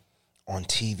that on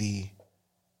TV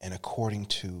and according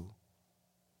to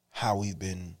how we've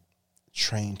been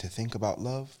trained to think about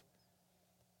love,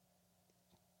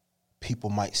 people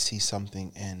might see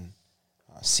something and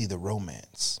see the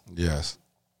romance. Yes.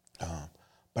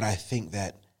 But I think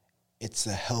that it's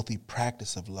a healthy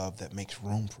practice of love that makes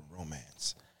room for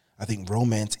romance. I think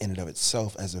romance in and of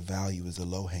itself as a value is a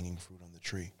low-hanging fruit on the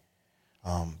tree.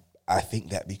 I think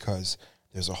that because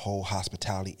there's a whole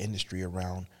hospitality industry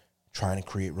around trying to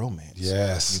create romance.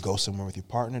 Yes. You go somewhere with your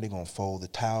partner, they're going to fold the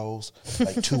towels,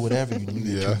 like two whatever. You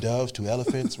need 2 doves, 2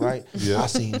 elephants, right? Yeah. I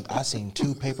seen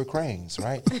 2 paper cranes,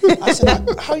 right? I said,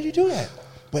 how do you do that?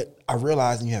 But I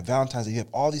realized, and you have Valentine's Day, you have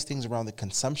all these things around the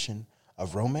consumption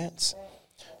of romance.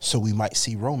 So we might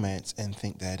see romance and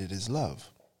think that it is love.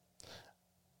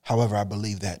 However, I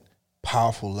believe that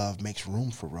powerful love makes room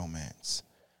for romance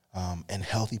and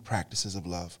healthy practices of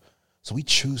love. So we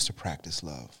choose to practice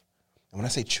love. And when I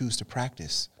say choose to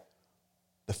practice,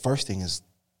 the first thing is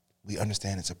we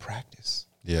understand it's a practice.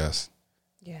 Yes.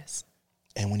 Yes.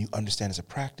 And when you understand it's a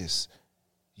practice,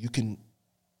 you can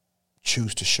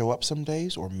choose to show up some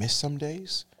days or miss some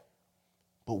days.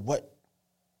 But what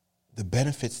the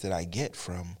benefits that I get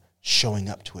from showing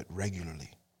up to it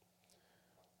regularly?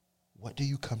 What do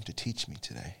you come to teach me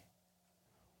today?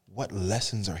 What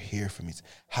lessons are here for me?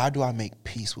 How do I make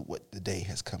peace with what the day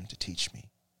has come to teach me?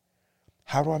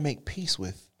 How do I make peace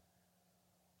with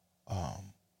a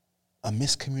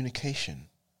miscommunication?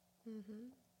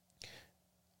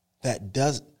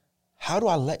 How do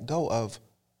I let go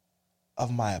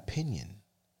of my opinion?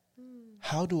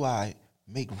 How do I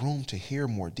make room to hear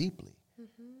more deeply?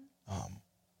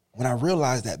 When I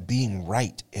realize that being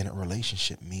right in a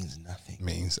relationship means nothing.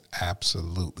 Means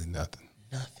absolutely nothing.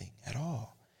 Nothing at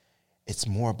all. It's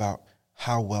more about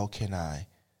how well can I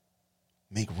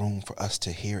make room for us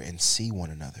to hear and see one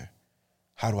another.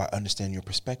 How do I understand your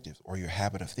perspective or your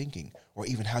habit of thinking or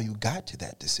even how you got to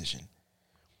that decision?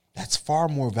 That's far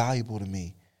more valuable to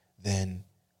me than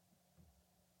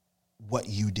what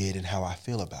you did and how I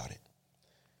feel about it.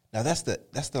 Now that's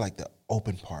the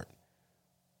open part.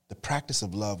 The practice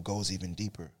of love goes even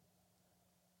deeper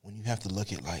when you have to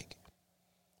look at like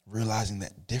realizing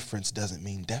that difference doesn't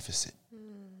mean deficit.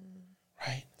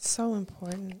 Right? So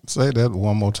important. Say that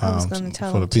one more time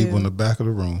tell for the them people too. in the back of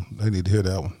the room. They need to hear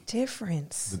that one.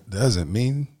 Difference. It doesn't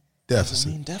mean deficit.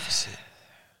 Doesn't mean deficit.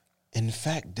 In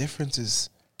fact, difference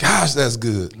is Gosh, that's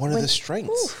good. one of the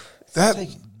strengths.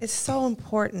 It's so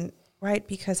important, right?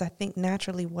 Because I think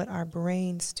naturally what our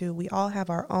brains do, we all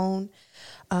have our own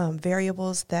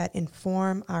variables that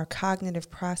inform our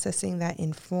cognitive processing, that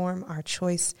inform our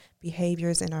choice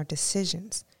behaviors and our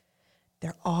decisions.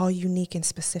 They're all unique and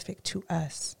specific to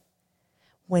us.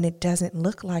 When it doesn't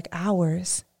look like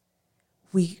ours,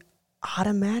 we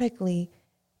automatically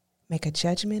make a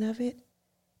judgment of it.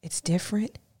 It's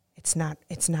different. It's not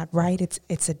right.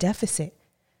 It's a deficit.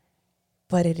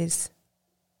 But it is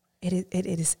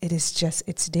just,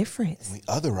 it's different. We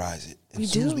otherize it. We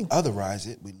As soon as do. we otherize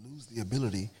it, we lose the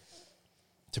ability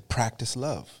to practice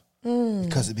love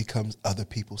because it becomes other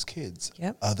people's kids,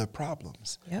 Yep. other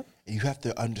problems. Yep. And you have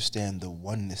to understand the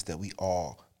oneness that we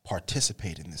all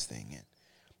participate in this thing in.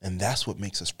 And that's what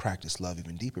makes us practice love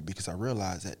even deeper, because I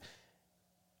realize that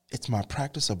it's my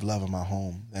practice of love in my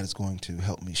home that is going to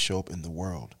help me show up in the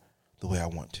world the way I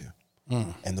want to.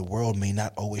 And the world may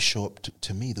not always show up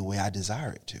to me the way I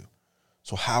desire it to.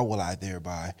 So how will I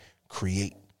thereby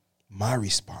create my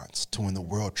response to when the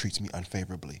world treats me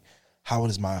unfavorably? How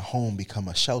does my home become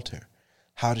a shelter?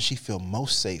 How does she feel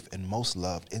most safe and most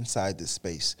loved inside this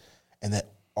space? And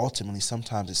that ultimately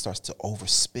sometimes it starts to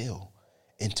overspill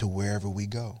into wherever we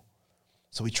go.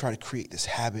 So we try to create this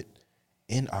habit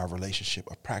in our relationship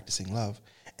of practicing love.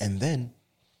 And then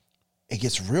it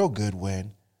gets real good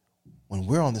when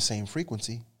we're on the same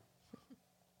frequency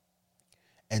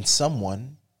and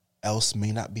someone else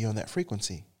may not be on that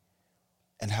frequency.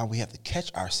 And how we have to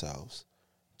catch ourselves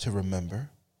to remember,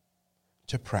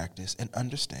 to practice, and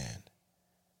understand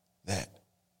that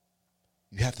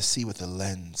you have to see with the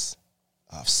lens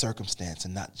of circumstance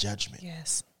and not judgment.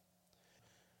 Yes.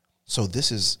 So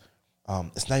this is,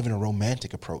 it's not even a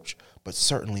romantic approach, but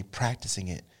certainly practicing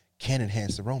it can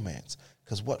enhance the romance.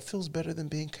 Because what feels better than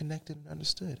being connected and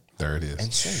understood? There it is.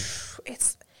 And safe.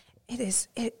 It is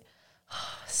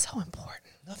so important.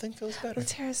 Nothing feels better.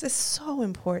 Terrence, it's so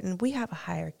important. We have a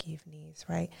hierarchy of needs,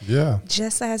 right? Yeah.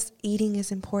 Just as eating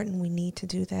is important, we need to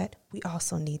do that. We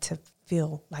also need to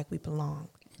feel like we belong.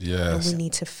 Yes. And we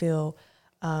need to feel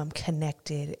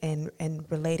connected and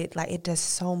related. Like, it does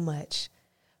so much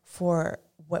for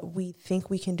what we think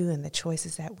we can do and the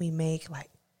choices that we make. Like,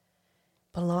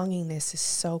 belongingness is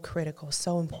so critical,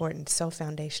 so important, so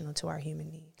foundational to our human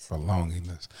needs.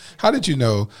 Belongingness. How did you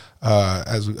know,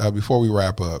 before we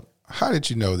wrap up, how did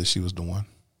you know that she was the one?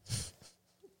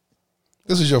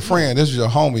 This is your friend. This is your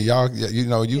homie. Y'all,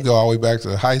 you go all the way back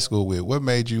to high school with. What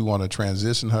made you want to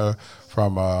transition her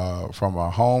from a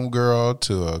homegirl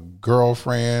to a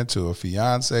girlfriend to a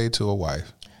fiance to a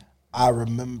wife? I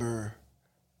remember,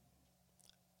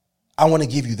 I want to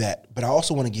give you that, but I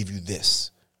also want to give you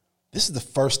this. This is the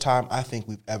first time I think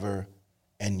we've ever,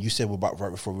 and you said we're about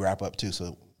right before we wrap up too,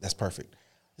 so that's perfect.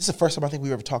 This is the first time I think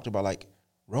we've ever talked about like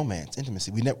romance,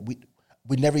 intimacy. We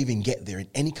never even get there in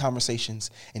any conversations.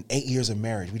 In 8 years of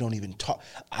marriage, we don't even talk.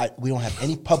 We don't have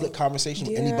any public conversation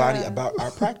with anybody about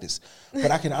our practice. But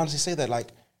I can honestly say that like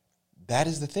that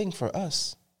is the thing for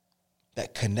us.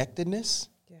 That connectedness,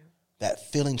 that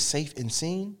feeling safe and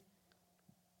seen.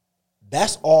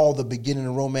 That's all the beginning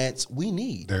of romance we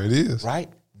need. There it is. Right?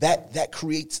 That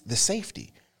creates the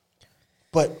safety.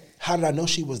 But how did I know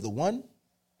she was the one?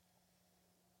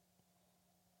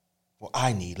 Well,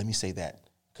 let me say that.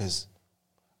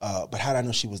 But how did I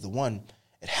know she was the one?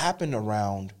 It happened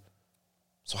around,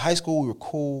 so high school, we were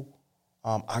cool.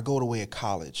 I go away at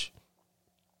college.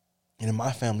 And in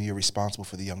my family, you're responsible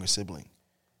for the younger sibling.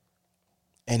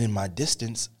 And in my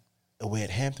distance, away at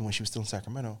Hampton, when she was still in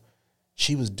Sacramento,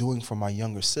 she was doing for my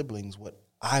younger siblings what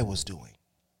I was doing.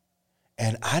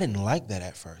 And I didn't like that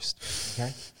at first,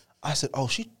 okay? I said,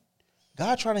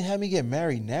 God trying to have me get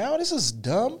married now? This is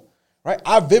dumb, right?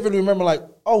 I vividly remember like,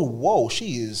 oh, whoa,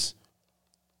 she is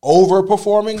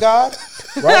overperforming God,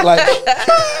 right? Like,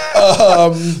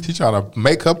 She's trying to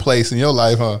make her place in your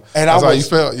life, huh? And that's how you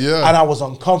felt, yeah. And I was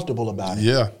uncomfortable about it.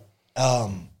 Yeah.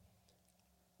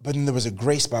 But then there was a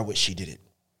grace by which she did it.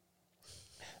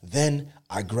 Then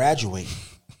I graduate.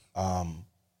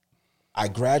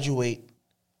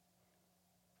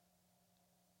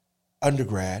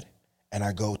 Undergrad, and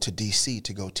I go to DC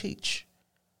to go teach.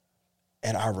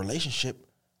 And our relationship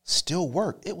still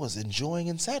worked. It was enjoying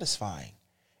and satisfying.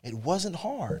 It wasn't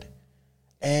hard.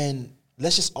 And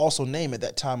let's just also name at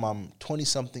that time I'm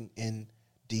 20-something in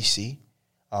DC.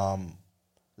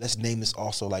 Let's name this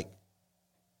also like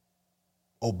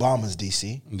Obama's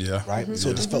DC. Yeah. Right? Mm-hmm. So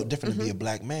it just felt different to be a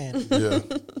black man. Yeah.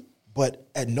 But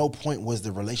at no point was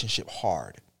the relationship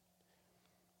hard.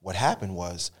 What happened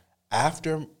was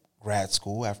after grad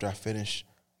school, after I finished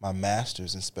my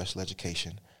master's in special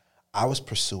education, I was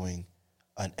pursuing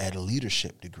an ed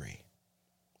leadership degree.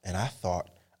 And I thought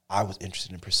I was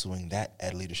interested in pursuing that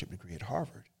ed leadership degree at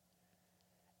Harvard.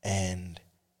 And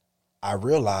I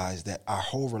realized that our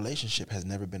whole relationship has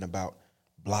never been about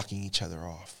blocking each other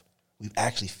off. We've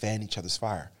actually fanned each other's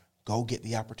fire. Go get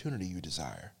the opportunity you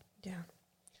desire. Yeah.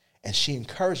 And she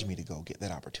encouraged me to go get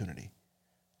that opportunity.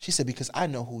 She said, because I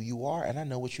know who you are and I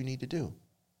know what you need to do.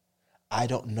 I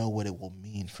don't know what it will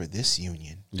mean for this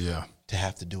union to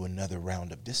have to do another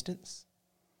round of distance.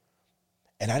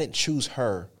 And I didn't choose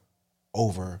her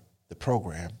over the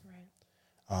program.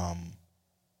 Right.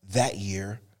 That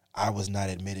year, I was not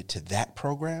admitted to that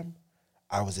program.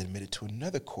 I was admitted to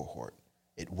another cohort.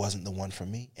 It wasn't the one for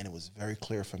me, and it was very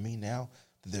clear for me now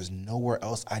that there's nowhere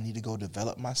else I need to go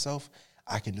develop myself.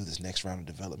 I can do this next round of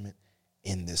development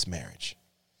in this marriage.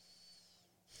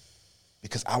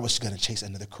 Because I was going to chase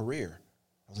another career.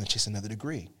 I was going to chase another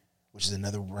degree, which is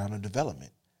another round of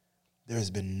development. There has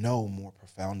been no more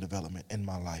profound development in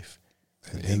my life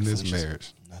than in this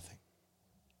marriage. Nothing.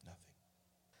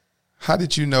 How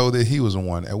did you know that he was the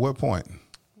one? At what point?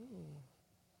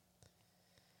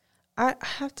 I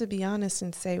have to be honest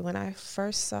and say when I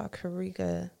first saw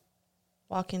Karega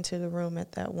walk into the room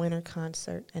at that winter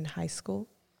concert in high school.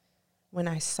 When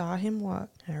I saw him walk,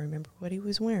 I remember what he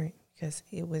was wearing because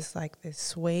it was like this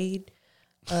suede,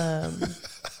 what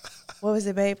was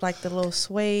it, babe? Like the little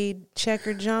suede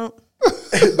checker jump.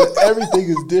 Everything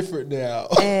is different now.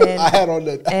 And I had on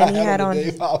the and he had on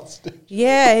Dave Hollister.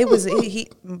 Yeah, it was he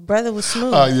brother was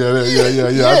smooth. Oh yeah. I know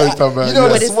you're talking about. You know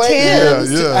yeah. the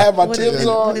Timbs. Yeah. I had my With Timbs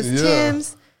on. his Yeah.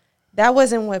 Timbs. That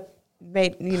wasn't what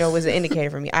made was an indicator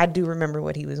for me. I do remember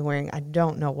what he was wearing. I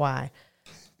don't know why,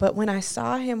 but when I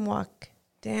saw him walk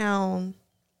down,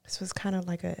 this was kind of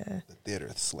like the theater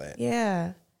slant.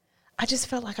 Yeah, I just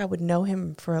felt like I would know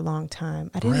him for a long time.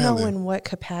 I didn't know in what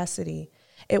capacity.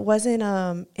 It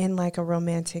wasn't in like a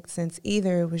romantic sense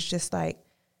either. It was just like,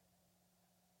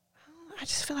 I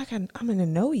just feel like I'm going to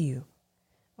know you,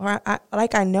 or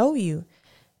I know you.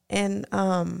 And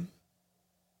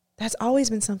that's always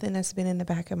been something that's been in the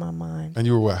back of my mind. And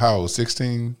you were what? How old?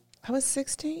 16? I was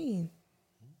 16.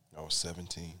 I was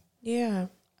 17. Yeah.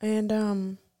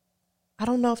 And I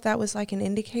don't know if that was like an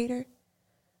indicator.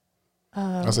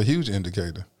 That's a huge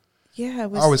indicator. Yeah,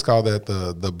 it was. I always call that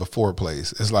the before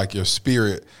place. It's like your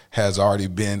spirit has already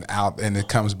been out and it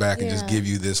comes back and just give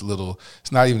you this little,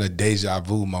 it's not even a deja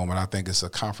vu moment. I think it's a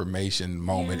confirmation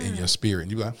moment in your spirit.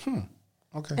 And you're like,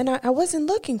 okay. And I wasn't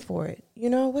looking for it. It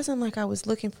wasn't like I was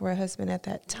looking for a husband at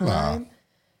that time.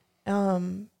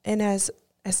 And as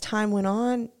time went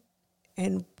on,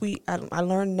 and I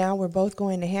learned now we're both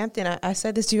going to Hampton. I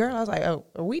said this to you earlier. I was like, oh,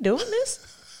 are we doing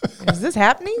this? Is this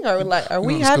happening? Or like, are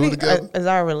we having, is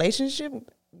our relationship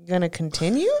going to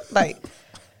continue? Like,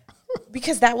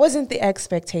 because that wasn't the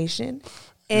expectation.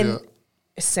 And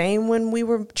same when we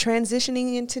were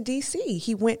transitioning into DC,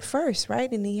 he went first,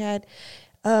 right? And he had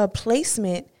a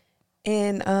placement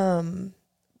in,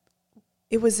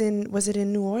 was it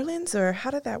in New Orleans, or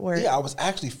how did that work? Yeah, I was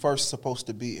actually first supposed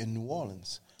to be in New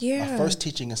Orleans. Yeah. My first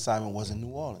teaching assignment was in New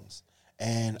Orleans.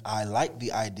 And I liked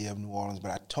the idea of New Orleans, but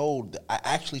I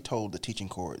actually told the teaching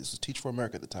corps, this was Teach for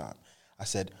America at the time, I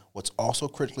said, what's also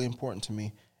critically important to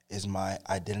me is my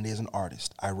identity as an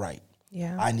artist. I write.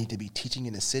 Yeah. I need to be teaching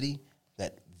in a city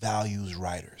that values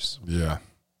writers. Yeah.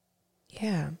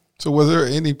 Yeah. So was there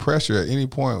any pressure at any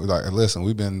point? Like, listen,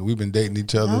 we've been dating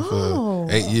each other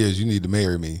for 8 years. You need to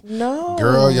marry me. No.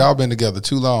 Girl, y'all been together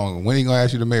too long. When are you going to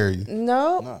ask you to marry you?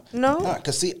 No.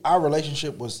 Because, see, our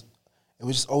relationship was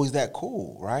just always that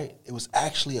cool, right? It was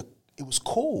actually, it was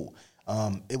cool.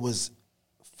 It was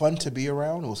fun to be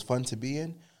around. It was fun to be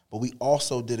in. But we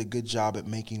also did a good job at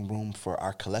making room for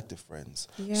our collective friends.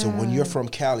 Yeah. So when you're from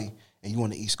Cali and you're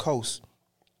on the East Coast,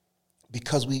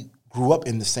 because we grew up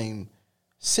in the same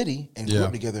city and grew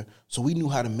up together, so we knew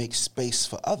how to make space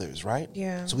for others, right?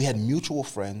 Yeah. So we had mutual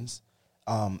friends,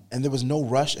 and there was no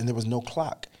rush and there was no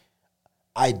clock.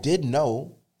 I did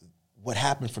know what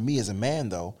happened for me as a man,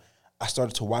 though. I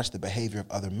started to watch the behavior of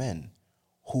other men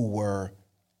who were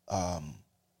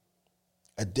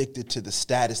addicted to the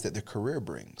status that their career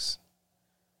brings,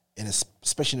 and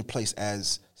especially in a place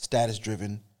as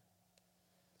status-driven,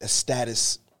 as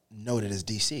status noted as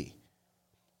DC.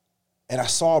 And I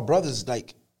saw brothers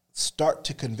like start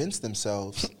to convince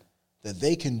themselves that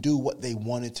they can do what they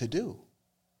wanted to do,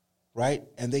 right?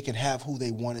 And they can have who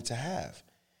they wanted to have.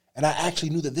 And I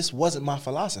actually knew that this wasn't my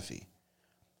philosophy.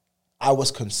 I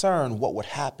was concerned what would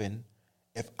happen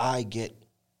if I get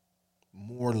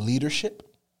more leadership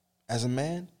as a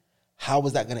man. How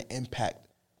was that going to impact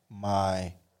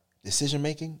my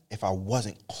decision-making if I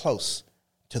wasn't close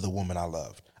to the woman I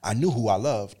loved? I knew who I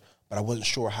loved, but I wasn't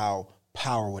sure how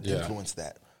power would influence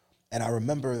that. And I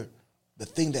remember the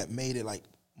thing that made it like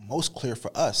most clear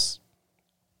for us,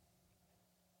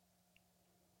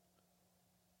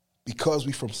 because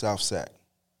we from South Sac,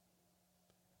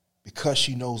 because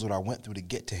she knows what I went through to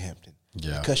get to Hampton,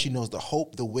 because she knows the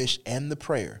hope, the wish, and the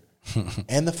prayer,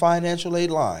 and the financial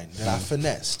aid line that I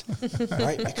finessed,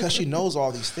 right? Because she knows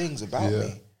all these things about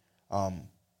me,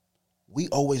 we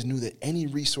always knew that any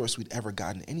resource we'd ever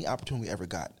gotten, any opportunity we ever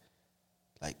got,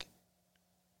 like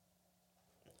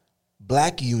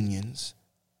black unions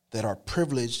that are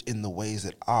privileged in the ways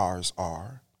that ours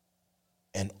are,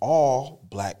 and all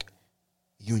black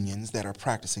unions that are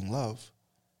practicing love,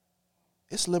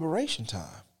 it's liberation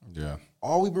time. Yeah.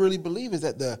 All we really believe is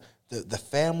that the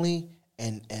family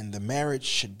and the marriage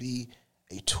should be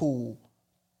a tool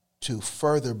to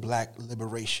further black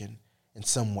liberation in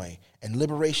some way. And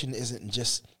liberation isn't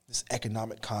just this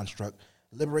economic construct.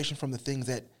 Liberation from the things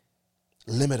that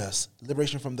limit us.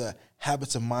 Liberation from the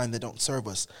habits of mind that don't serve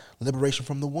us. Liberation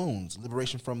from the wounds.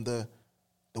 Liberation from the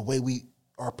way we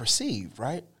are perceived,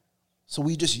 right? So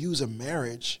we just use a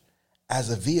marriage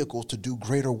as a vehicle to do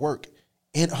greater work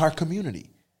in our community.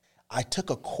 I took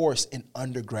a course in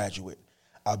undergraduate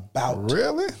about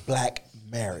black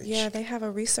marriage. Yeah, they have a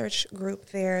research group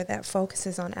there that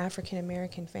focuses on African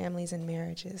American families and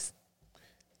marriages.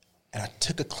 And I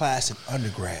took a class in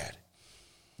undergrad.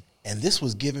 And this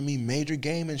was giving me major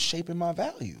game and shaping my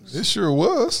values. It sure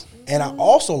was. And I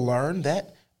also learned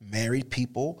that married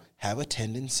people have a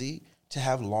tendency to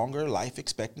have longer life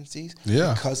expectancies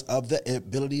because of the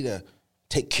ability to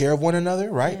take care of one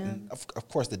another, right? Yeah. And of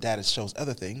course, the data shows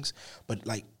other things. But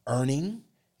like earning,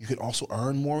 you can also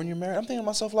earn more when you're married. I'm thinking to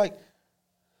myself like,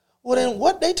 well, then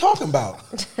what they talking about?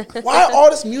 Why are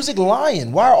all this music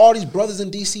lying? Why are all these brothers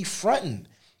in D.C. fronting?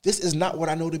 This is not what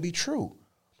I know to be true.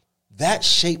 That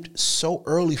shaped so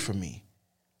early for me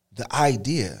the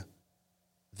idea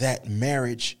that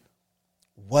marriage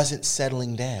wasn't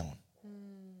settling down.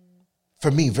 For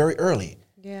me, very early.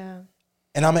 Yeah.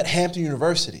 And I'm at Hampton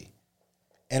University,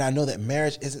 and I know that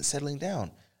marriage isn't settling down.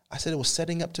 I said it was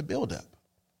setting up to build up.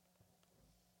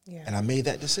 Yeah. And I made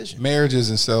that decision. Marriage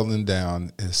isn't settling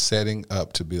down, it's setting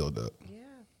up to build up. Yeah.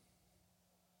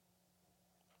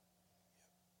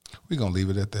 We're going to leave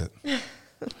it at that.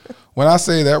 When I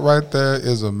say that right there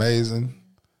is amazing,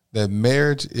 that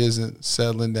marriage isn't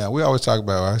settling down. We always talk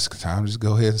about, it's time to just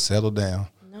go ahead and settle down.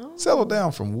 No. Settle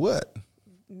down from what?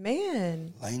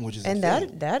 Man. Languages. And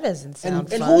that doesn't sound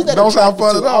fun. And who's that don't sound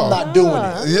fun at all. I'm not doing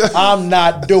it. Yeah. I'm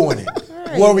not doing it.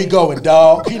 Right. Where we going,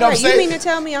 dog? You know what I'm saying? You mean to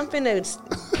tell me I'm finna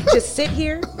just sit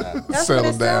here? That's settle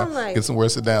what it down. Sound like. Get somewhere,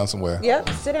 sit down somewhere. Yep,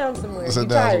 sit down somewhere. Sit You're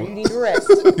down tired. somewhere. You need to rest.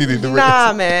 You need to rest.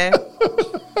 Nah, man.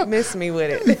 Miss me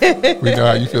with it. We know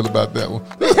how you feel about that one.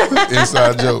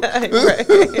 Inside joke.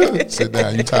 Right. Sit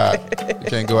down. You tired. You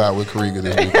can't go out with Karega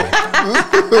this weekend.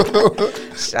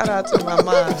 Shout out to my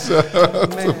mom.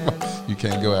 You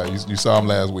can't go out. You saw him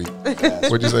last week.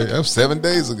 What'd you say? That was 7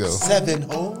 days ago. 7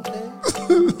 whole days.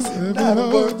 7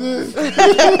 whole days.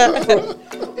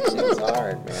 Shit's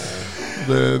hard, man.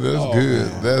 That's good.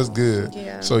 Man. That's good.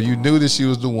 Yeah. So you knew that she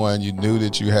was the one. You knew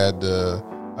that you had to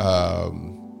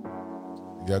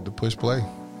push play.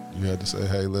 You had to say,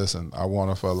 hey, listen, I want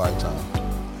her for a lifetime.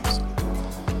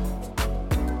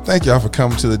 Thank y'all for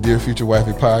coming to the Dear Future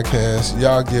Wifey podcast.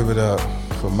 Y'all give it up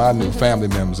for my new family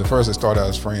members. At first they started out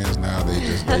as friends, now they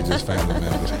just family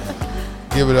members.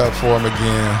 Give it up for them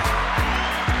again.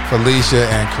 Felicia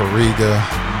and Karega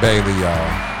Bailey,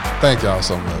 y'all. Thank y'all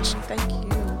so much. Thank you.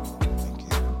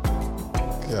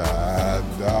 God,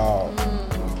 dog.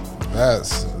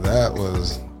 That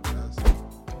was,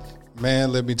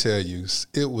 man, let me tell you,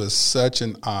 it was such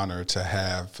an honor to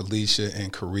have Felicia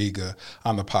and Karega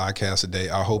on the podcast today.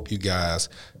 I hope you guys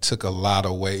took a lot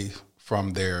away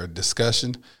from their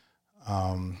discussion.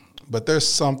 But there's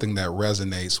something that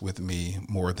resonates with me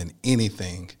more than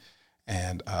anything.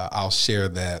 And I'll share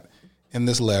that in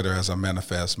this letter as I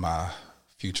manifest my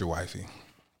future wifey.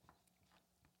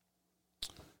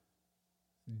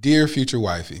 Dear future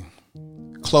wifey,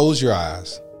 close your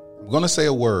eyes. I'm going to say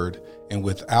a word, and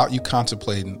without you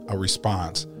contemplating a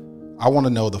response, I want to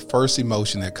know the first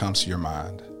emotion that comes to your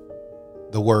mind.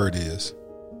 The word is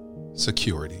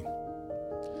security.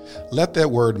 Let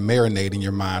that word marinate in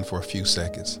your mind for a few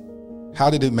seconds. How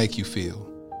did it make you feel?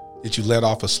 Did you let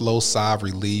off a slow sigh of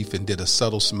relief and did a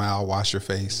subtle smile wash your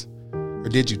face? Or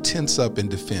did you tense up in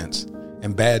defense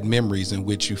and bad memories in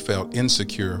which you felt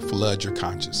insecure flood your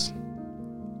conscience?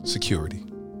 Security.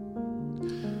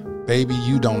 Baby,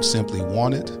 you don't simply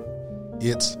want it.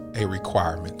 It's a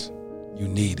requirement. You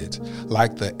need it.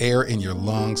 Like the air in your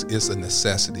lungs, it's a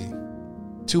necessity.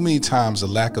 Too many times, the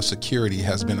lack of security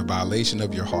has been a violation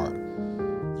of your heart.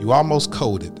 You almost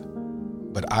coded,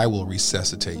 but I will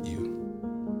resuscitate you.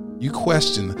 You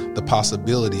question the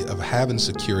possibility of having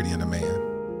security in a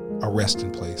man, a resting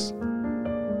place.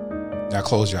 Now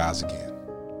close your eyes again.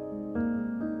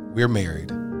 We're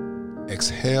married.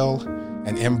 Exhale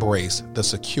and embrace the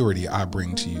security I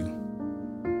bring to you.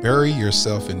 Bury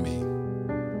yourself in me.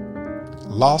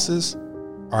 Losses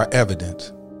are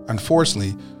evident.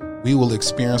 Unfortunately, we will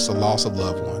experience the loss of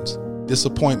loved ones.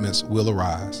 Disappointments will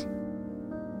arise.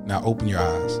 Now open your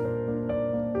eyes.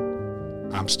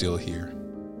 I'm still here.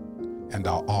 And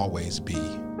I'll always be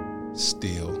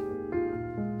still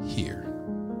here.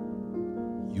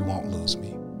 You won't lose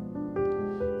me.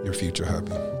 Your future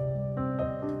hubby.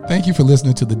 Thank you for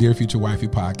listening to the Dear Future Wifey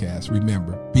podcast.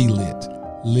 Remember, be lit.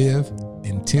 Live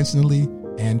intentionally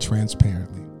and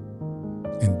transparently.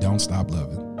 And don't stop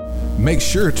loving. Make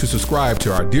sure to subscribe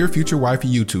to our Dear Future Wifey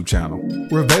YouTube channel.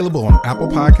 We're available on Apple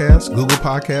Podcasts, Google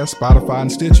Podcasts, Spotify,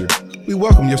 and Stitcher. We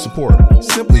welcome your support.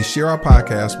 Simply share our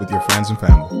podcast with your friends and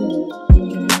family.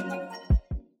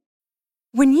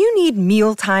 When you need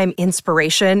mealtime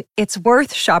inspiration, it's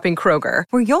worth shopping Kroger,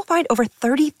 where you'll find over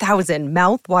 30,000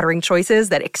 mouth-watering choices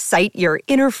that excite your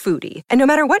inner foodie. And no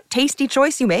matter what tasty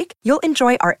choice you make, you'll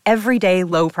enjoy our everyday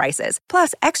low prices,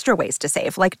 plus extra ways to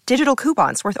save, like digital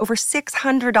coupons worth over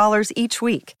 $600 each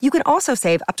week. You can also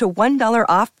save up to $1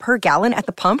 off per gallon at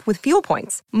the pump with fuel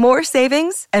points. More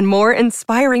savings and more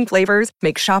inspiring flavors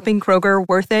make shopping Kroger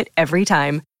worth it every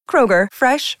time. Kroger,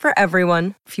 fresh for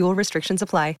everyone. Fuel restrictions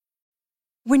apply.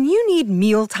 When you need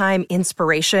mealtime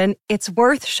inspiration, it's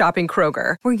worth shopping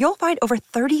Kroger, where you'll find over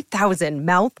 30,000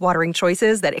 mouth-watering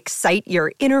choices that excite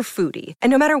your inner foodie. And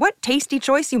no matter what tasty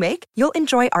choice you make, you'll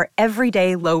enjoy our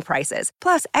everyday low prices,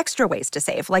 plus extra ways to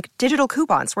save, like digital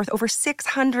coupons worth over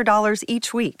 $600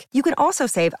 each week. You can also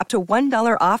save up to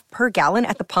 $1 off per gallon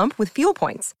at the pump with fuel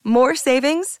points. More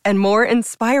savings and more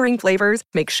inspiring flavors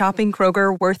make shopping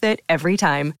Kroger worth it every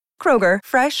time. Kroger,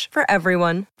 fresh for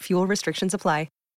everyone. Fuel restrictions apply.